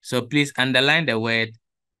 So please underline the word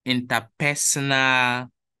interpersonal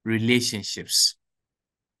relationships.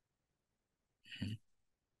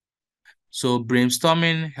 So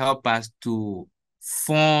brainstorming helps us to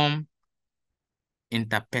form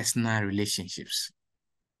interpersonal relationships.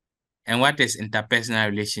 And what is interpersonal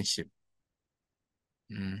relationship?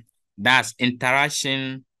 That's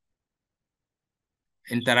interaction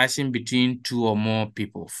between 2 or more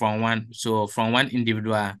people. From one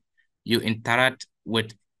individual, you interact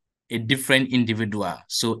with a different individual.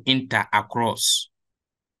 So across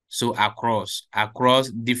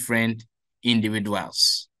different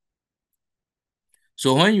individuals.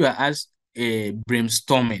 So when you are asked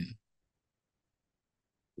brainstorming,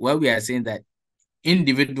 what we are saying that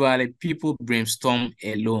individually people brainstorm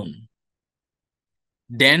alone.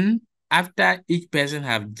 Then after each person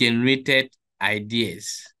have generated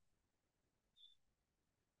ideas,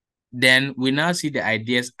 then we now see the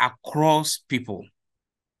ideas across people.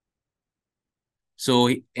 So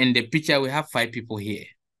in the picture, we have 5 people here.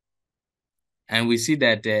 And we see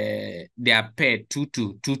that they are paired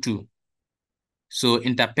 2-2. So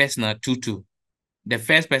interpersonal 2-2. The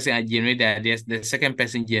first person generate the ideas, the second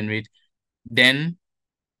person generate, then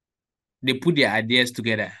they put their ideas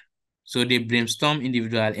together. So they brainstorm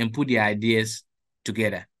individual and put their ideas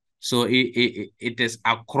together. So it is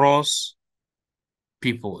across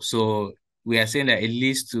people. So we are saying that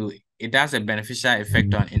it has a beneficial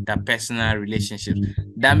effect on interpersonal relationships.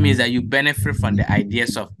 That means that you benefit from the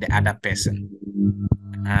ideas of the other person.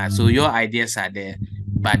 So your ideas are there,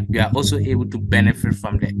 but you are also able to benefit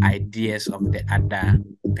from the ideas of the other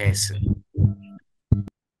person.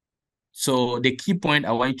 So the key point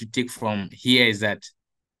I want you to take from here is that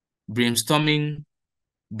brainstorming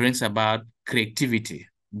brings about creativity.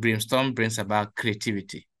 Brainstorm brings about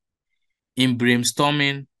creativity. In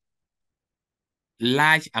brainstorming,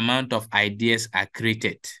 large amount of ideas are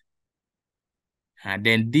created. And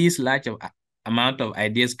then these large amount of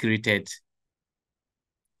ideas created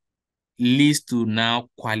leads to now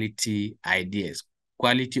quality ideas,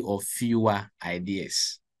 quality of fewer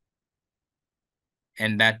ideas.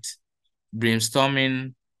 And that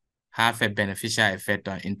brainstorming have a beneficial effect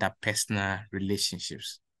on interpersonal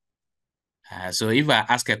relationships. So if I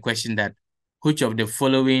ask a question that, which of the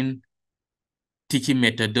following teaching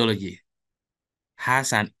methodology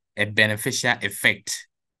has a beneficial effect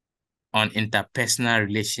on interpersonal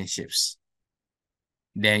relationships,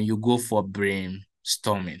 then you go for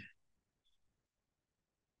brainstorming.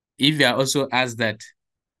 if you are also asked that,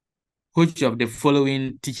 which of the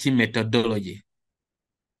following teaching methodology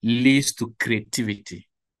leads to creativity?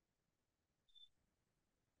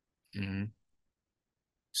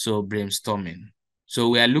 So brainstorming. So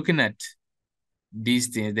we are looking at these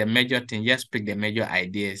things, the major thing, just pick the major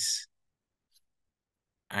ideas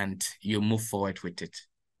and you move forward with it.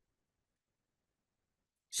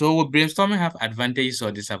 So will brainstorming have advantages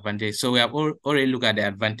or disadvantages? So we have already looked at the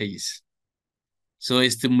advantages. So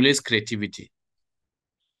it stimulates creativity.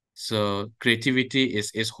 So creativity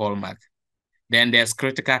is hallmark. Then there's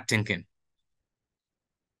critical thinking.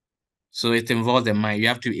 So it involves the mind. You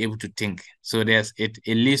have to be able to think. So it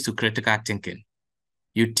leads to critical thinking.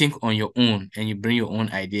 You think on your own and you bring your own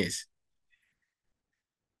ideas.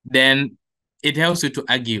 Then it helps you to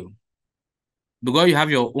argue. Because you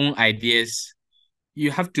have your own ideas,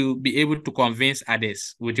 you have to be able to convince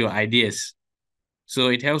others with your ideas. So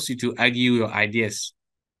it helps you to argue your ideas.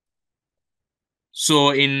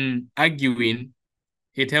 So in arguing,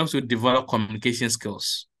 it helps you develop communication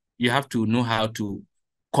skills. You have to know how to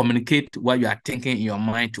communicate what you are thinking in your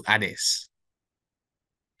mind to others.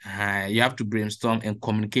 You have to brainstorm and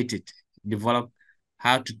communicate it. Develop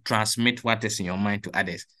how to transmit what is in your mind to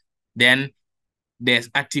others. Then there's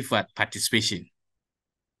active participation.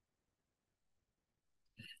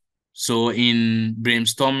 So in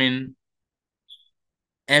brainstorming,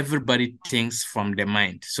 everybody thinks from the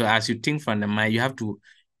mind. So as you think from the mind,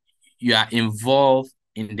 you are involved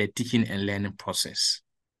in the teaching and learning process.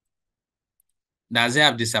 Does it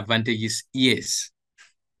have disadvantages? Yes,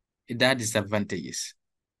 it has disadvantages.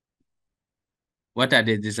 What are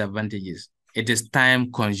the disadvantages? It is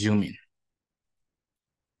time consuming.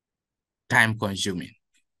 Time consuming.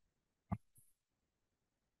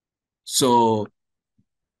 So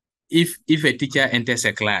if a teacher enters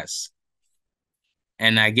a class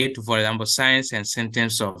and I get, for example, science and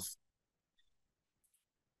sentence of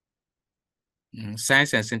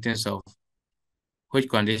which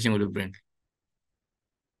condition will you bring?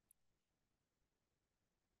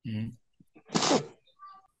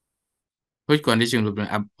 Which condition will you bring?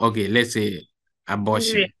 Okay, let's say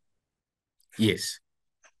abortion. Yes.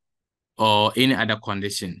 Or any other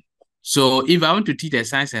condition. So if I want to teach the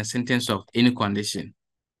science and sentence of any condition,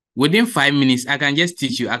 within 5 minutes, I can just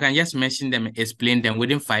teach you. I can just mention them and explain them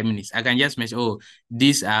within 5 minutes. I can just mention, oh,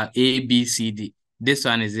 these are A, B, C, D. This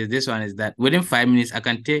one is this one is that. Within 5 minutes, I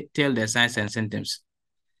can tell the science and sentence.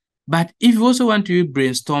 But if you also want to do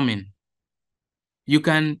brainstorming, you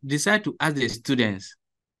can decide to ask the students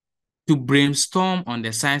to brainstorm on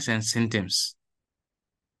the science and symptoms.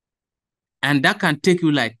 And that can take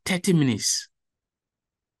you like 30 minutes.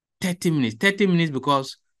 30 minutes. 30 minutes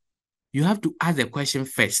because you have to ask the question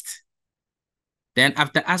first. Then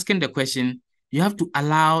after asking the question, you have to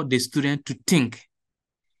allow the student to think.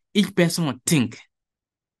 Each person will think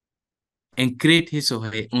and create his or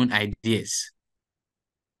her own ideas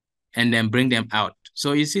and then bring them out.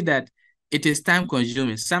 So you see that it is time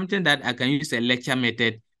consuming, something that I can use a lecture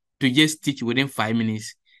method to just teach within 5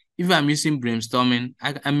 minutes. If I'm using brainstorming,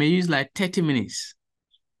 I may use like 30 minutes.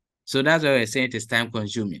 So that's why I say it is time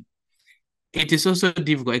consuming. It is also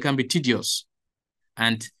difficult. It can be tedious.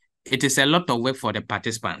 And it is a lot of work for the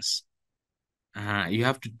participants. You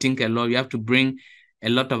have to think a lot. You have to bring a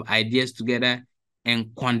lot of ideas together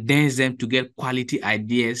and condense them to get quality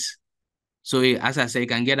ideas. So as I say, you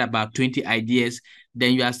can get about 20 ideas.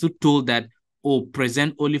 Then you are still told that, oh,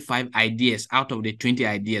 present only 5 ideas out of the 20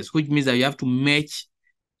 ideas, which means that you have to match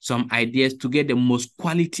some ideas to get the most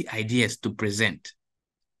quality ideas to present.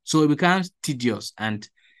 So it becomes tedious and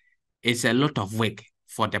it's a lot of work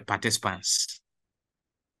for the participants.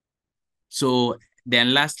 So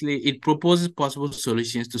then lastly, it proposes possible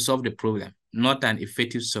solutions to solve the problem, not an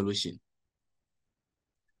effective solution.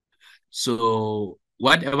 So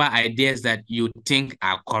whatever ideas that you think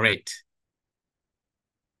are correct,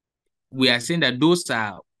 we are saying that those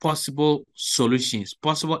are possible solutions,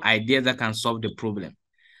 possible ideas that can solve the problem,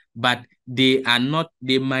 but they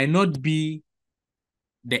might not be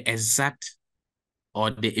the exact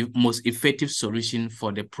or the most effective solution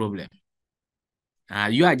for the problem.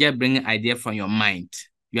 You are just bringing ideas from your mind.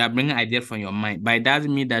 You are bringing ideas from your mind, but it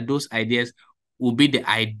doesn't mean that those ideas will be the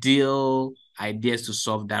ideal ideas to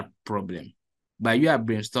solve that problem. But you are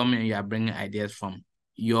brainstorming, you are bringing ideas from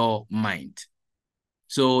your mind.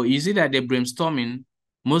 So you see that the brainstorming,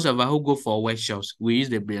 most of us who go for workshops, we use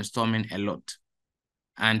the brainstorming a lot.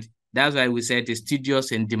 And that's why we say it is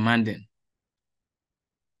tedious and demanding.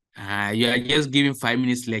 You are just giving 5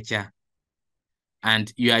 minutes lecture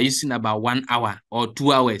and you are using about 1 hour or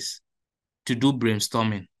 2 hours to do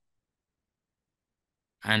brainstorming.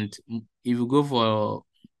 And if you go for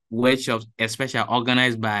workshops, especially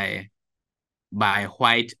organized by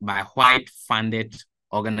white funded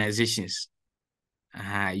organizations.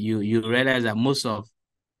 You realize that most of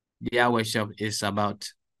their workshop is about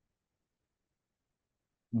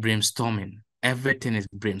brainstorming. Everything is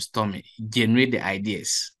brainstorming. Generate the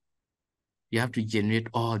ideas. You have to generate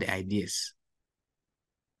all the ideas,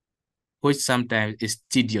 which sometimes is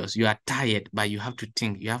tedious. You are tired, but you have to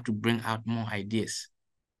think. You have to bring out more ideas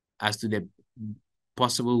as to the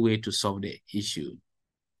possible way to solve the issue.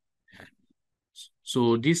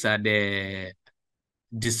 So these are the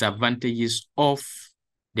disadvantages of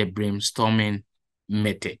the brainstorming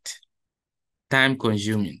method.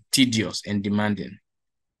 Time-consuming, tedious, and demanding.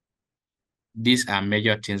 These are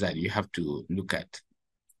major things that you have to look at.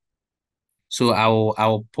 So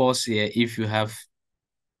I'll pause here. If you have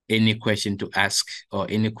any question to ask or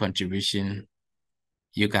any contribution,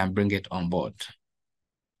 you can bring it on board.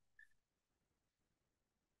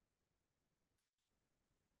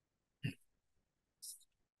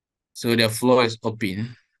 So the floor is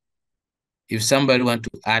open. If somebody want to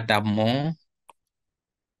add up more,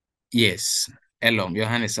 yes. Elom, your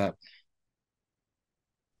hand is up.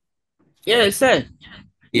 Yes, sir.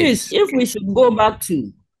 Please, if we should go back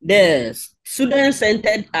to the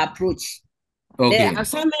student-centered approach, okay,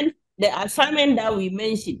 the assignment that we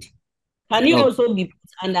mentioned, can it also be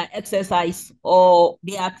put under exercise, or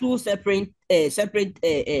they are two separate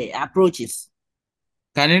approaches?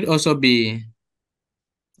 Can it also be?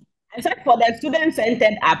 Except for the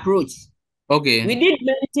student-centered approach. Okay. We did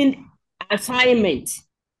mention assignment.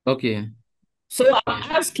 Okay. So I'm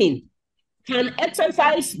asking, can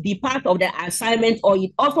exercise be part of the assignment, or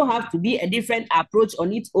it also have to be a different approach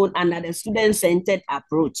on its own under the student-centered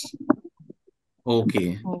approach?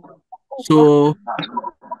 Okay. So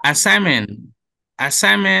assignment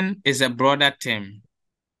is a broader term.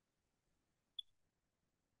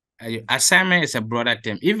 Assignment is a broader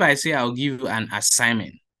term. If I say I'll give you an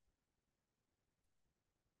assignment,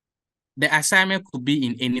 the assignment could be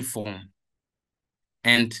in any form.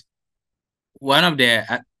 And one of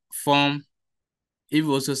the form, if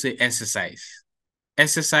you also say exercise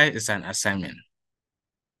is an assignment.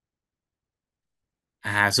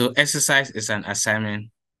 So exercise is an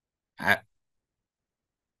assignment.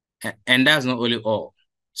 And that's not only all.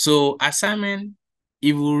 So assignment,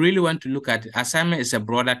 if we really want to look at it, assignment is a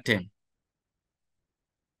broader term,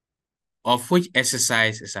 of which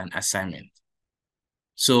exercise is an assignment.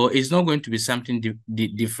 So it's not going to be something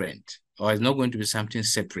different, or it's not going to be something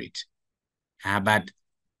separate. But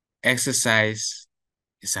exercise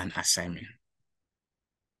is an assignment.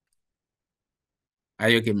 Are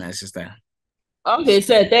you okay, my sister? Okay,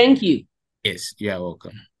 sir. Thank you. Yes, you are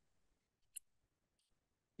welcome.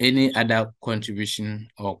 Any other contribution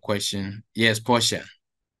or question? Yes, Portia.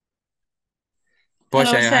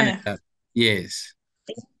 Portia, Hello, your hand sir. is up. Yes.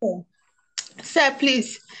 Sir,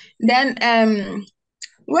 please. Then,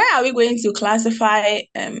 where are we going to classify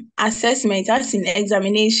assessment as in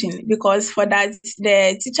examination? Because for that,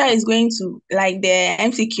 the teacher is going to, like the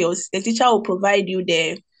MCQs, the teacher will provide you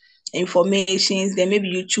the informations, then maybe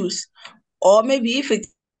you choose. Or maybe if it's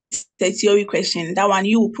a theory question, that one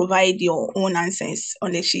you will provide your own answers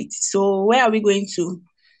on the sheet. So where are we going to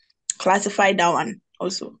classify that one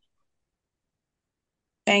also?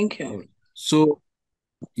 Thank you. So,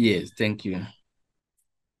 yes, thank you.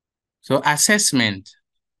 So assessment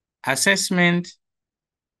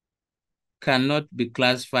cannot be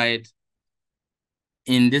classified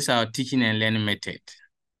in this our teaching and learning method.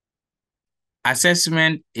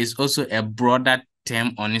 Assessment is also a broader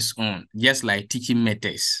term on its own, just like teaching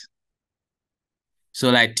methods.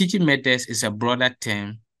 So like teaching methods is a broader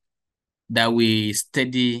term that we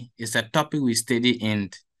study, it's a topic we study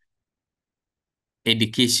in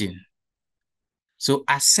education. So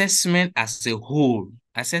assessment as a whole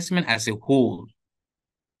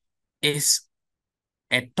is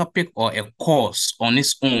a topic or a course on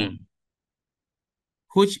its own,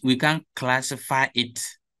 which we can classify it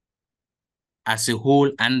as a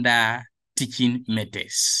whole under teaching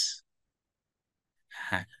methods.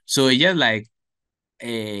 So it's just like,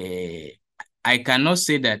 I cannot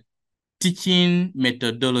say that teaching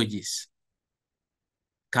methodologies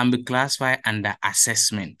can be classified under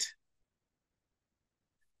assessment.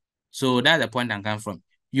 So that's the point I'm coming from.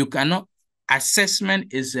 You cannot,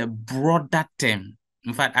 assessment is a broader term.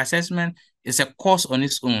 In fact, assessment is a course on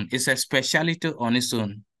its own. It's a specialty on its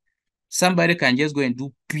own. Somebody can just go and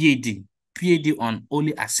do PhD on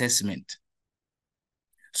only assessment.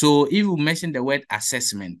 So if you mention the word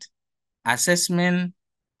assessment as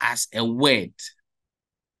a word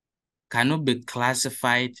cannot be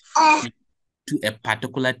classified to a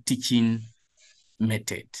particular teaching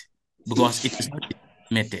method because it is not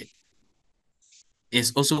a method.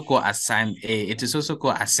 It's also called it is also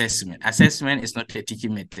called assessment. Assessment is not a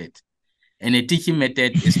teaching method, and a teaching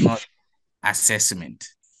method is not assessment.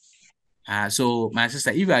 So my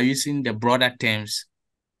sister, if you are using the broader terms,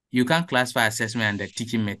 you can classify assessment under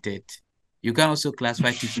teaching method. You can also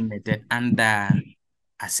classify teaching method under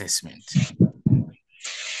assessment.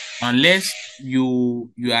 Unless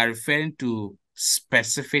you are referring to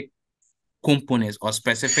specific components or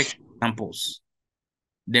specific samples,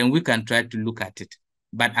 then we can try to look at it.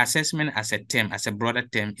 But assessment as a term, as a broader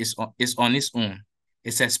term, is on its own.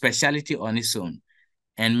 It's a specialty on its own.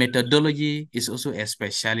 And methodology is also a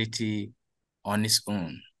specialty on its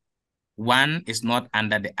own. One is not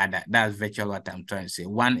under the other. That's virtually what I'm trying to say.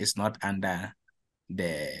 One is not under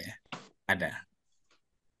the other.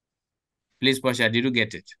 Please, Portia, did you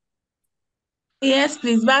get it? Yes,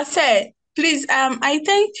 please. But sir, please, I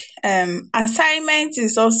think assignment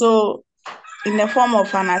is also in the form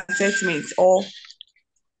of an assessment, or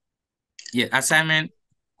Yeah, assignment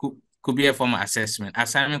could be a form of assessment.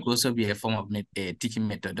 Assignment could also be a form of teaching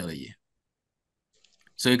methodology.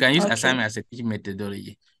 So you can use assignment as a teaching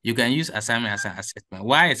methodology. You can use assignment as an assessment.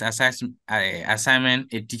 Why is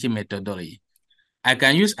assignment a teaching methodology? I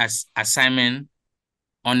can use assignment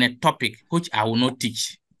on a topic which I will not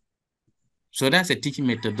teach. So that's a teaching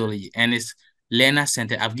methodology, and it's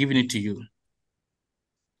learner-centered. I've given it to you.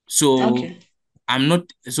 So I'm not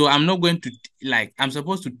going to, like, I'm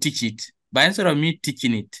supposed to teach it, but instead of me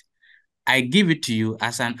teaching it, I give it to you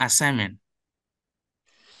as an assignment.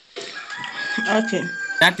 Okay.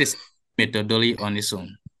 That is methodology on its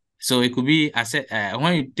own. So it could be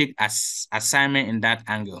when you take assignment in that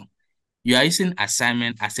angle, you are using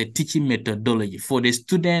assignment as a teaching methodology for the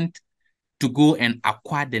student to go and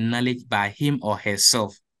acquire the knowledge by him or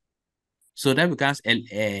herself. So that becomes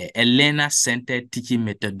a learner-centered teaching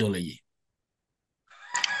methodology.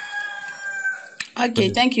 Okay,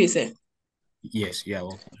 thank you, sir. Yes, you are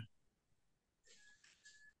welcome.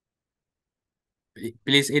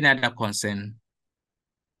 Please, any other concern?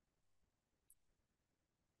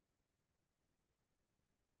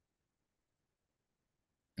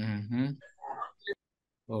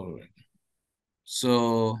 All right.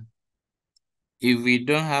 So if we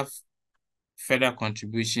don't have further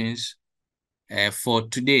contributions for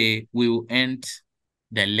today, we will end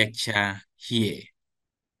the lecture here.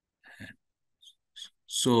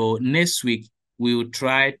 So next week, we will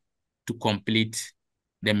try to complete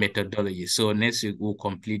the methodology. So next week, we'll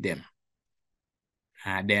complete them.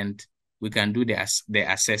 Then we can do the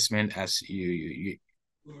assessment as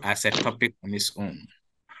as a topic on its own.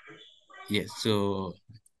 Yes, so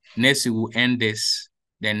next week we'll end this.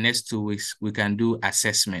 Then next 2 weeks, we can do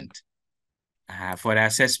assessment. For the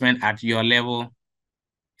assessment at your level,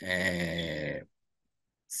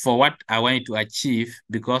 for what I want you to achieve,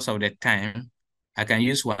 because of the time, I can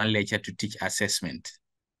use one lecture to teach assessment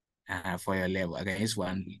for your level. I can use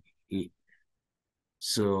one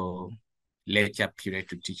lecture period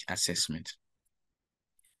to teach assessment.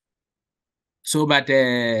 So, but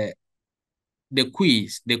the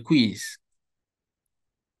quiz,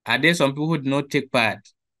 are there some people who did not take part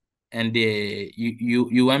and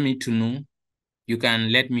you want me to know? You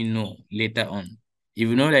can let me know later on. If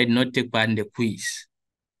you know that I did not take part in the quiz,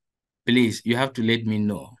 please, you have to let me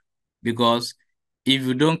know. Because if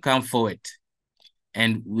you don't come forward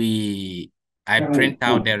and I print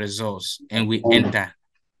out the results and we enter,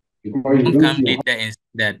 don't come later and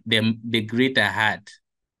that the grade I had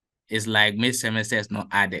is like mid-semester is not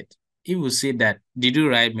added. It will say that, did you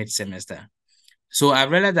write mid-semester? So I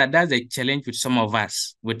realized that that's a challenge with some of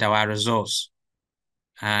us with our results.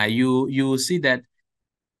 You will see that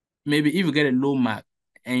maybe if you get a low mark,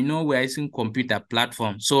 and you know we're using computer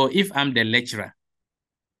platform. So if I'm the lecturer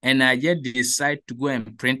and I just decide to go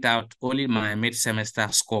and print out only my mid-semester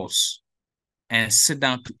scores and sit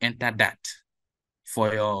down to enter that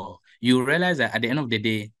for you realize that at the end of the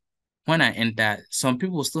day, when I enter, some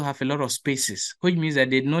people still have a lot of spaces, which means that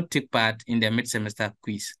they did not take part in the mid-semester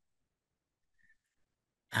quiz.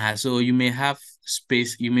 So you may have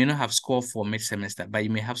space, you may not have score for mid-semester, but you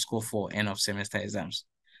may have score for end of semester exams.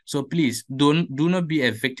 So please do not be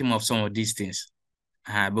a victim of some of these things,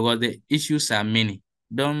 because the issues are many.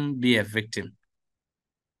 Don't be a victim.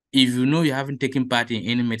 If you know you haven't taken part in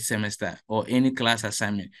any mid-semester or any class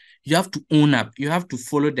assignment, you have to own up. You have to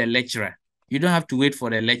follow the lecturer. You don't have to wait for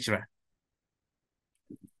the lecturer.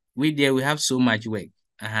 We have so much work.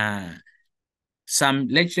 Some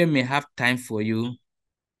lecturer may have time for you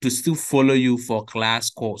to still follow you for class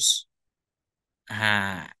course.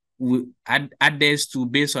 others to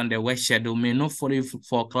based on the work schedule may not follow you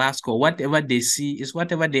for class score. Whatever they see is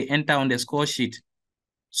whatever they enter on the score sheet.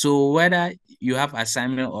 So whether you have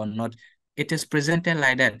assignment or not, it is presented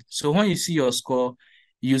like that. So when you see your score,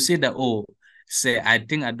 you say that, oh, say, I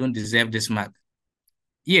think I don't deserve this mark.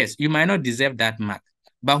 Yes, you might not deserve that mark.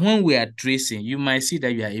 But when we are tracing, you might see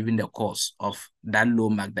that you are even the cause of that low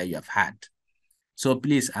mark that you have had. So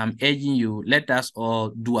please, I'm urging you, let us all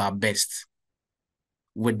do our best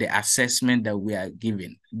with the assessment that we are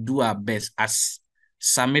given. Do our best as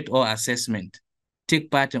submit all assessment,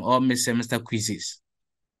 take part in all mid-semester quizzes,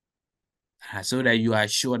 so that you are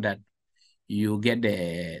sure that you get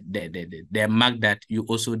the mark that you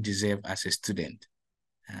also deserve as a student.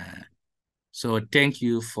 So thank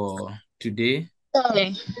you for today.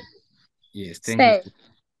 Sorry. Yes, thank you. Sir,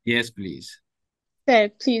 Yes, please. sir,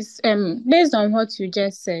 please, based on what you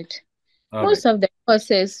just said, All most right. of the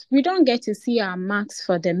courses, we don't get to see our marks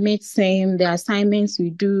for the mid-sem, the assignments we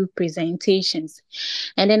do, presentations.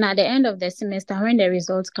 And then at the end of the semester, when the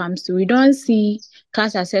results comes through, we don't see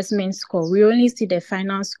class assessment score. We only see the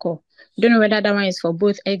final score. We don't know whether that one is for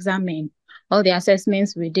both exam and all the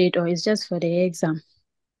assessments we did, or it's just for the exam.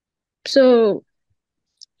 So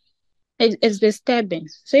it's disturbing.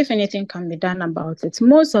 So if anything can be done about it,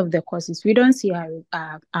 most of the courses, we don't see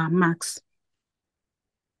our marks.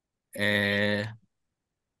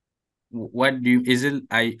 What do you, is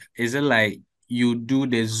it like you do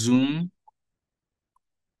the Zoom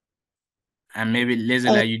and maybe let's say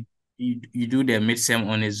like you do the mid-sem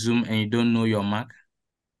on a Zoom and you don't know your mark?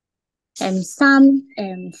 Some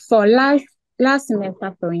for last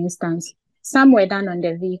semester, for instance, some were done on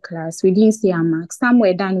the V class. We didn't see our marks. Some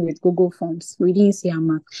were done with Google Forms. We didn't see our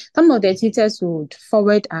mark. Some of the teachers would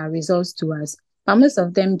forward our results to us, but most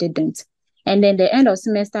of them didn't. And then the end of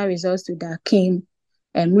semester results that came,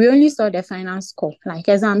 and we only saw the final score, like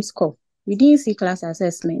exam score. We didn't see class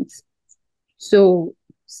assessments. So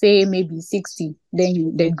say maybe 60,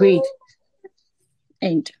 then the grade.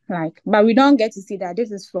 And but we don't get to see that this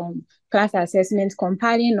is from class assessment,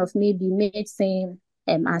 compiling of maybe mid-sem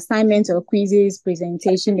assignments or quizzes,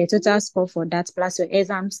 presentation, the total score for that plus your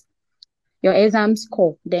exam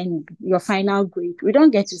score, then your final grade. We don't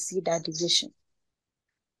get to see that division.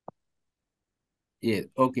 Yeah,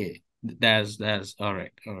 okay. That's all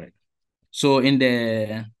right. All right. So in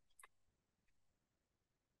the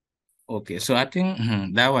okay, so I think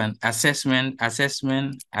that one assessment, as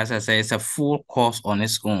I say, it's a full course on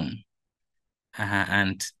its own.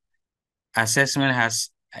 And assessment has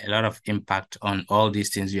a lot of impact on all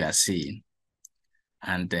these things you are seeing.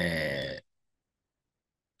 And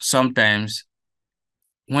sometimes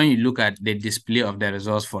when you look at the display of the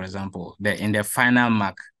results, for example, in the final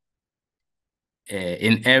mark,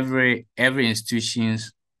 in every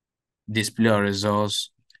institution's display of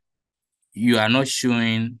results, you are not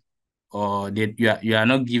showing or you are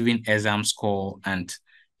not giving exam score and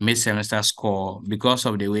mid-semester score because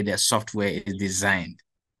of the way the software is designed.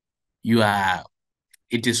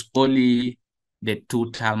 It is only the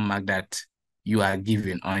total mark that you are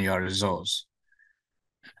given on your results.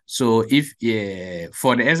 So if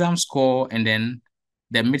for the exam score and then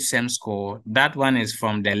the mid-sem score, that one is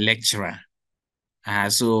from the lecturer.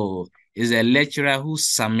 So it's a lecturer who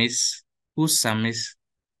submits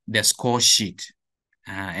the score sheet.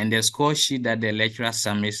 And the score sheet that the lecturer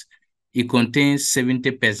submits, it contains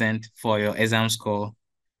 70% for your exam score,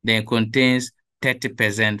 then it contains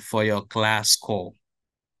 30% for your class score.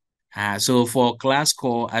 So for class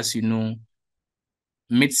score, as you know,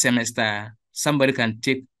 mid-semester, somebody can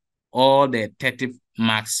take all the 30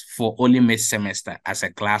 marks for only mid-semester as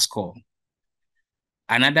a class score.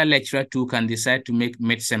 Another lecturer too can decide to make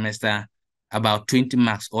mid-semester about 20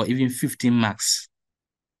 marks or even 15 marks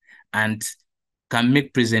and can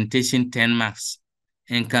make presentation 10 marks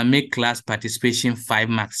and can make class participation 5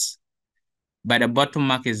 marks. But the bottom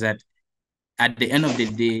mark is that at the end of the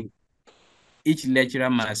day, each lecturer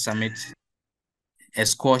must submit a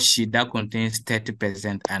score sheet that contains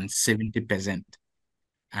 30% and 70%.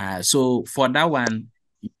 So for that one,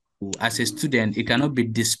 as a student, it cannot be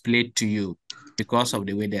displayed to you because of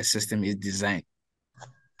the way the system is designed.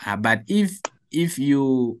 But if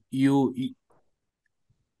you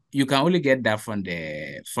can only get that from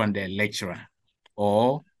the lecturer,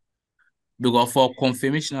 or because for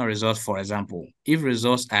confirmation of results, for example, if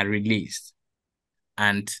results are released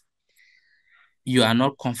and you are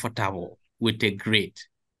not comfortable with a grade,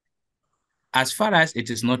 as far as it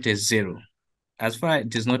is not a zero, as far as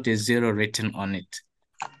it is not a zero written on it,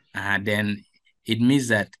 then it means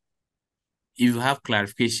that if you have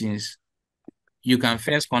clarifications, you can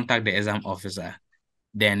first contact the exam officer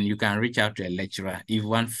then you can reach out to a lecturer if you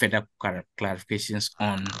want further clarifications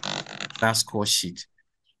on that score sheet.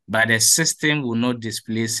 But the system will not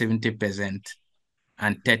display 70%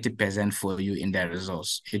 and 30% for you in the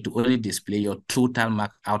results. It will only display your total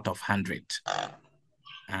mark out of 100.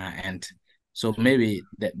 And so maybe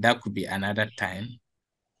that could be another time.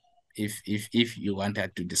 If you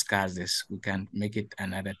wanted to discuss this, we can make it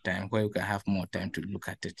another time where you can have more time to look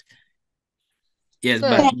at it. Yes,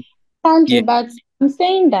 but Andrew, but I'm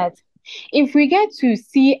saying that if we get to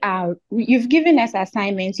see you've given us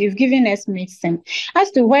assignments, you've given us medicine, as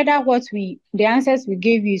to whether the answers we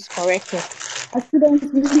gave you is correct or as students,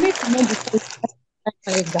 we need to know before we start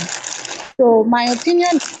the exam. So my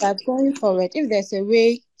opinion is that going forward, if there's a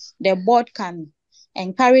way the board can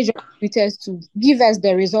encourage our tutors to give us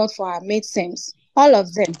the results for our midterms, all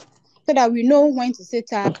of them, so that we know when to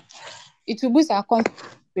sit up, it will boost our confidence to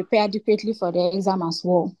prepare adequately for the exam as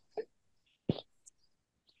well.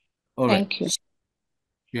 All right. Thank you.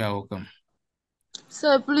 You are welcome.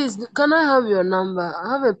 Sir, please, can I have your number?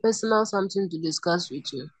 I have a personal something to discuss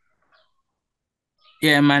with you.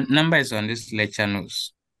 Yeah, my number is on this lecture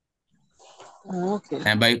notes.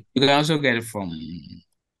 Okay. But you can also get it from,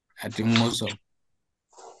 I think, most of.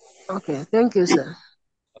 Okay, thank you, sir.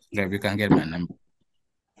 You can get my number.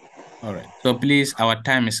 All right. So please, our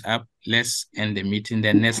time is up. Let's end the meeting.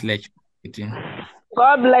 The next lecture meeting.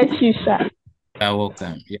 God bless you, sir. You're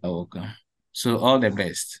welcome. You're welcome. So all the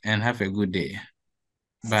best and have a good day.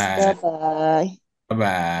 Bye. Bye-bye.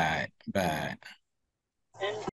 Bye. Bye.